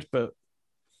looks good, but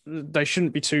they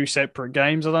shouldn't be two separate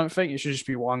games. I don't think it should just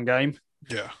be one game.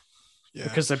 Yeah.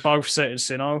 Because they're both set in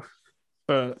Sinnoh.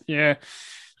 But yeah,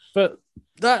 but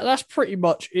that's pretty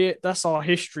much it. That's our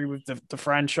history with the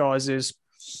franchises.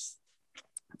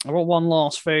 I've got one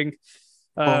last thing.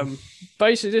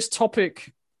 Basically, this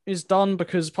topic is done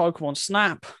because Pokemon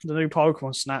Snap, the new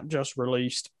Pokemon Snap, just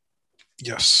released.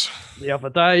 Yes. The other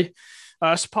day.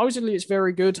 Supposedly, it's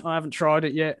very good. I haven't tried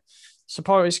it yet.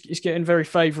 Suppose it's getting very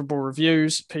favourable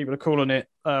reviews. People are calling it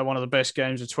one of the best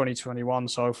games of 2021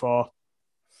 so far.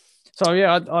 So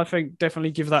yeah, I think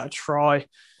definitely give that a try.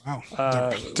 Wow,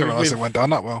 didn't realise it went down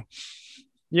that well.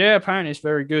 Yeah, apparently it's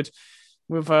very good.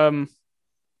 With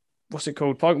what's it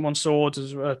called? Pokemon Swords,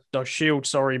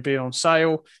 Shield, being on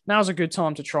sale. Now's a good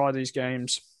time to try these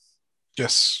games.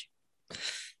 Yes.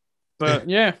 But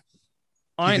yeah,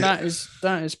 that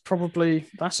is probably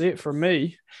that's it from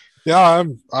me. Yeah,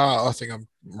 I think I'm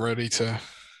ready to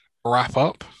wrap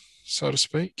up, so to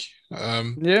speak.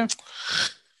 Yeah.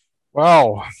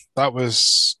 Wow, that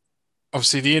was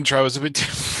obviously the intro was a bit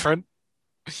different.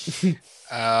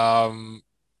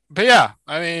 But yeah,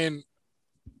 I mean,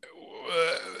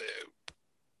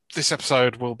 this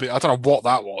episode will be. I don't know what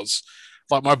that was.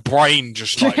 Like my brain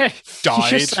just like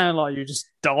died. You just sound like you just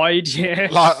died. Yeah.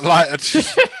 like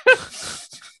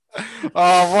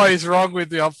Oh, what is wrong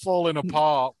with me? I'm falling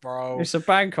apart, bro. It's a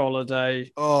bank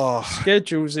holiday. Oh,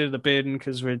 Schedule's in the bin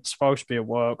because we're supposed to be at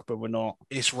work, but we're not.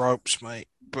 it's ropes, mate.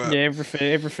 But Yeah,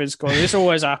 everything's gone. This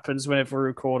always happens whenever we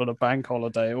record on a bank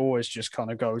holiday. It always just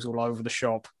kind of goes all over the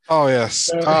shop. oh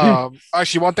yes. Uh,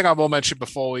 Actually, one thing I will mention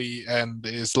before we end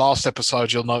is last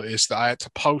episode. You'll notice that I had to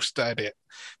post edit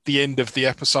the end of the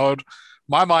episode.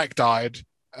 My mic died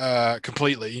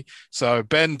completely, so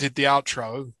Ben did the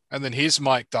outro, and then his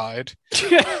mic died. So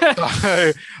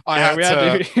I had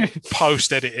to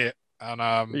post edit it, and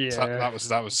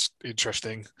that was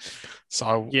interesting.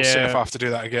 So we'll see if I have to do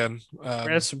that again. We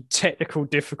had some technical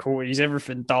difficulties.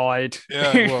 Everything died.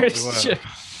 Yeah, well,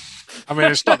 I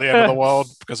mean, it's not the end of the world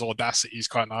because Audacity is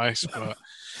quite nice, but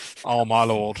oh my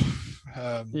lord.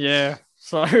 Yeah.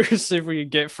 So see if we can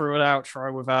get through an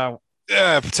outro without.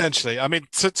 Yeah, potentially. I mean,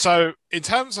 so in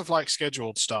terms of like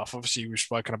scheduled stuff, obviously we've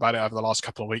spoken about it over the last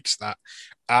couple of weeks. The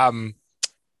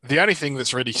only thing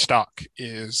that's really stuck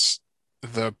is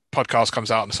the podcast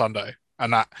comes out on Sunday,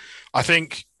 and that I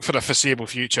think for the foreseeable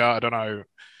future, I don't know.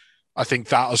 I think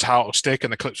that was how it'll stick,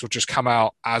 and the clips will just come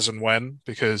out as and when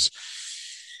because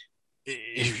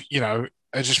it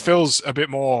just feels a bit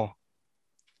more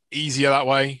easier that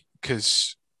way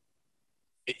because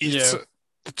it's.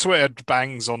 The Twitter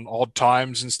bangs on odd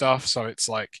times and stuff, so it's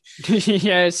like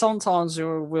yeah. Sometimes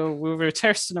we're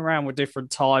testing around with different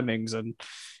timings, and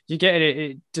you get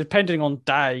it depending on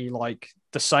day. Like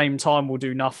the same time will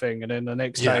do nothing, and then the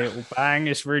next day it will bang.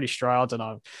 It's really strange. I don't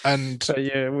know. And so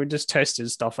yeah, we're just testing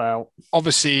stuff out.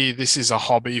 Obviously, this is a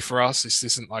hobby for us. This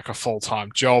isn't like a full-time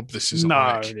job. This isn't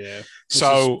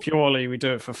So purely we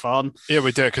do it for fun. Yeah,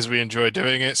 we do it because we enjoy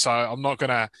doing it. So I'm not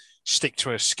gonna stick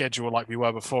to a schedule like we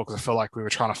were before because I feel like we were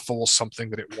trying to force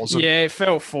something that it wasn't. Yeah, it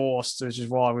felt forced, which is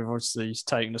why we've obviously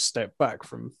taken a step back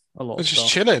from a lot of stuff.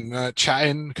 Just chilling,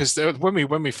 chatting. Because when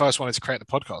we first wanted to create the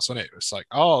podcast, wasn't it? It was like,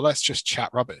 oh, let's just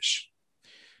chat rubbish.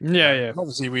 Yeah.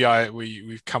 Obviously,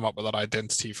 we've come up with that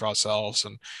identity for ourselves,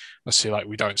 and let's see, like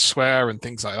we don't swear and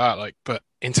things like that. Like, but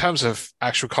in terms of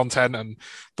actual content and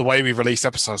the way we release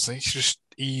episodes, it's just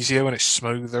easier and it's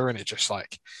smoother, and it just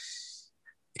like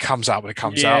it comes out when it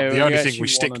comes out. The only thing we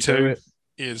stick to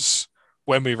is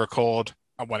when we record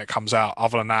and when it comes out.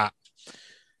 Other than that,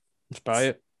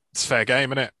 it's fair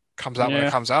game, isn't it? Comes out when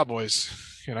it comes out, boys.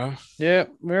 Yeah,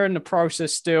 we're in the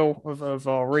process still of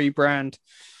our rebrand.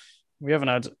 We haven't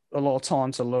had a lot of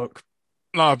time to look.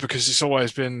 No, because it's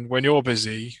always been when you're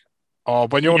busy, or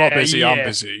when you're not busy, I'm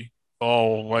busy.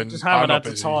 Or when just haven't had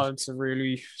the time to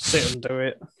really sit and do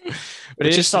it. But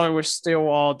it is something we still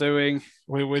are doing.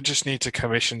 We just need to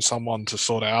commission someone to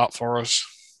sort it out for us.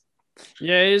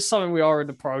 Yeah, it is something we are in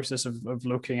the process of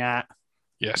looking at.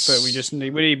 Yes. But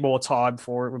we need more time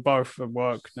for it. We're both at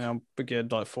work now, begin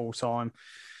like full time.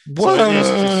 So it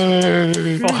is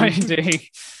just finding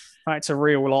back to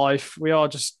real life. We are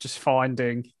just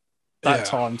finding that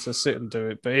time to sit and do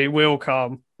it. But it will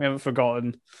come. We haven't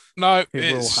forgotten. No,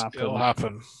 it will happen. It'll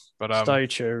happen. But stay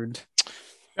tuned.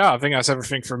 Yeah, I think that's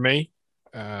everything from me.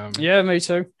 Yeah, me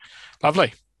too.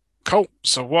 Lovely. Cool.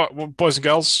 So what boys and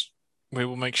girls, we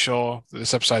will make sure that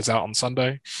this episode's out on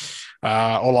Sunday.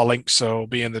 All our links will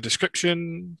be in the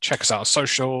description. Check us out on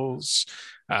socials.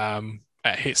 At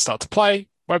Hit Start to Play.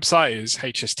 Website is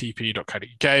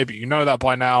hstp.co.uk, but you know that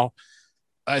by now.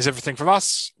 That is everything from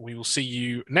us. We will see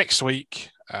you next week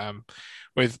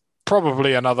with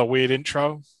probably another weird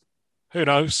intro. Who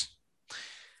knows?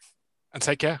 And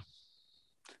take care.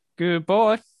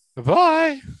 Goodbye.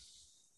 Bye.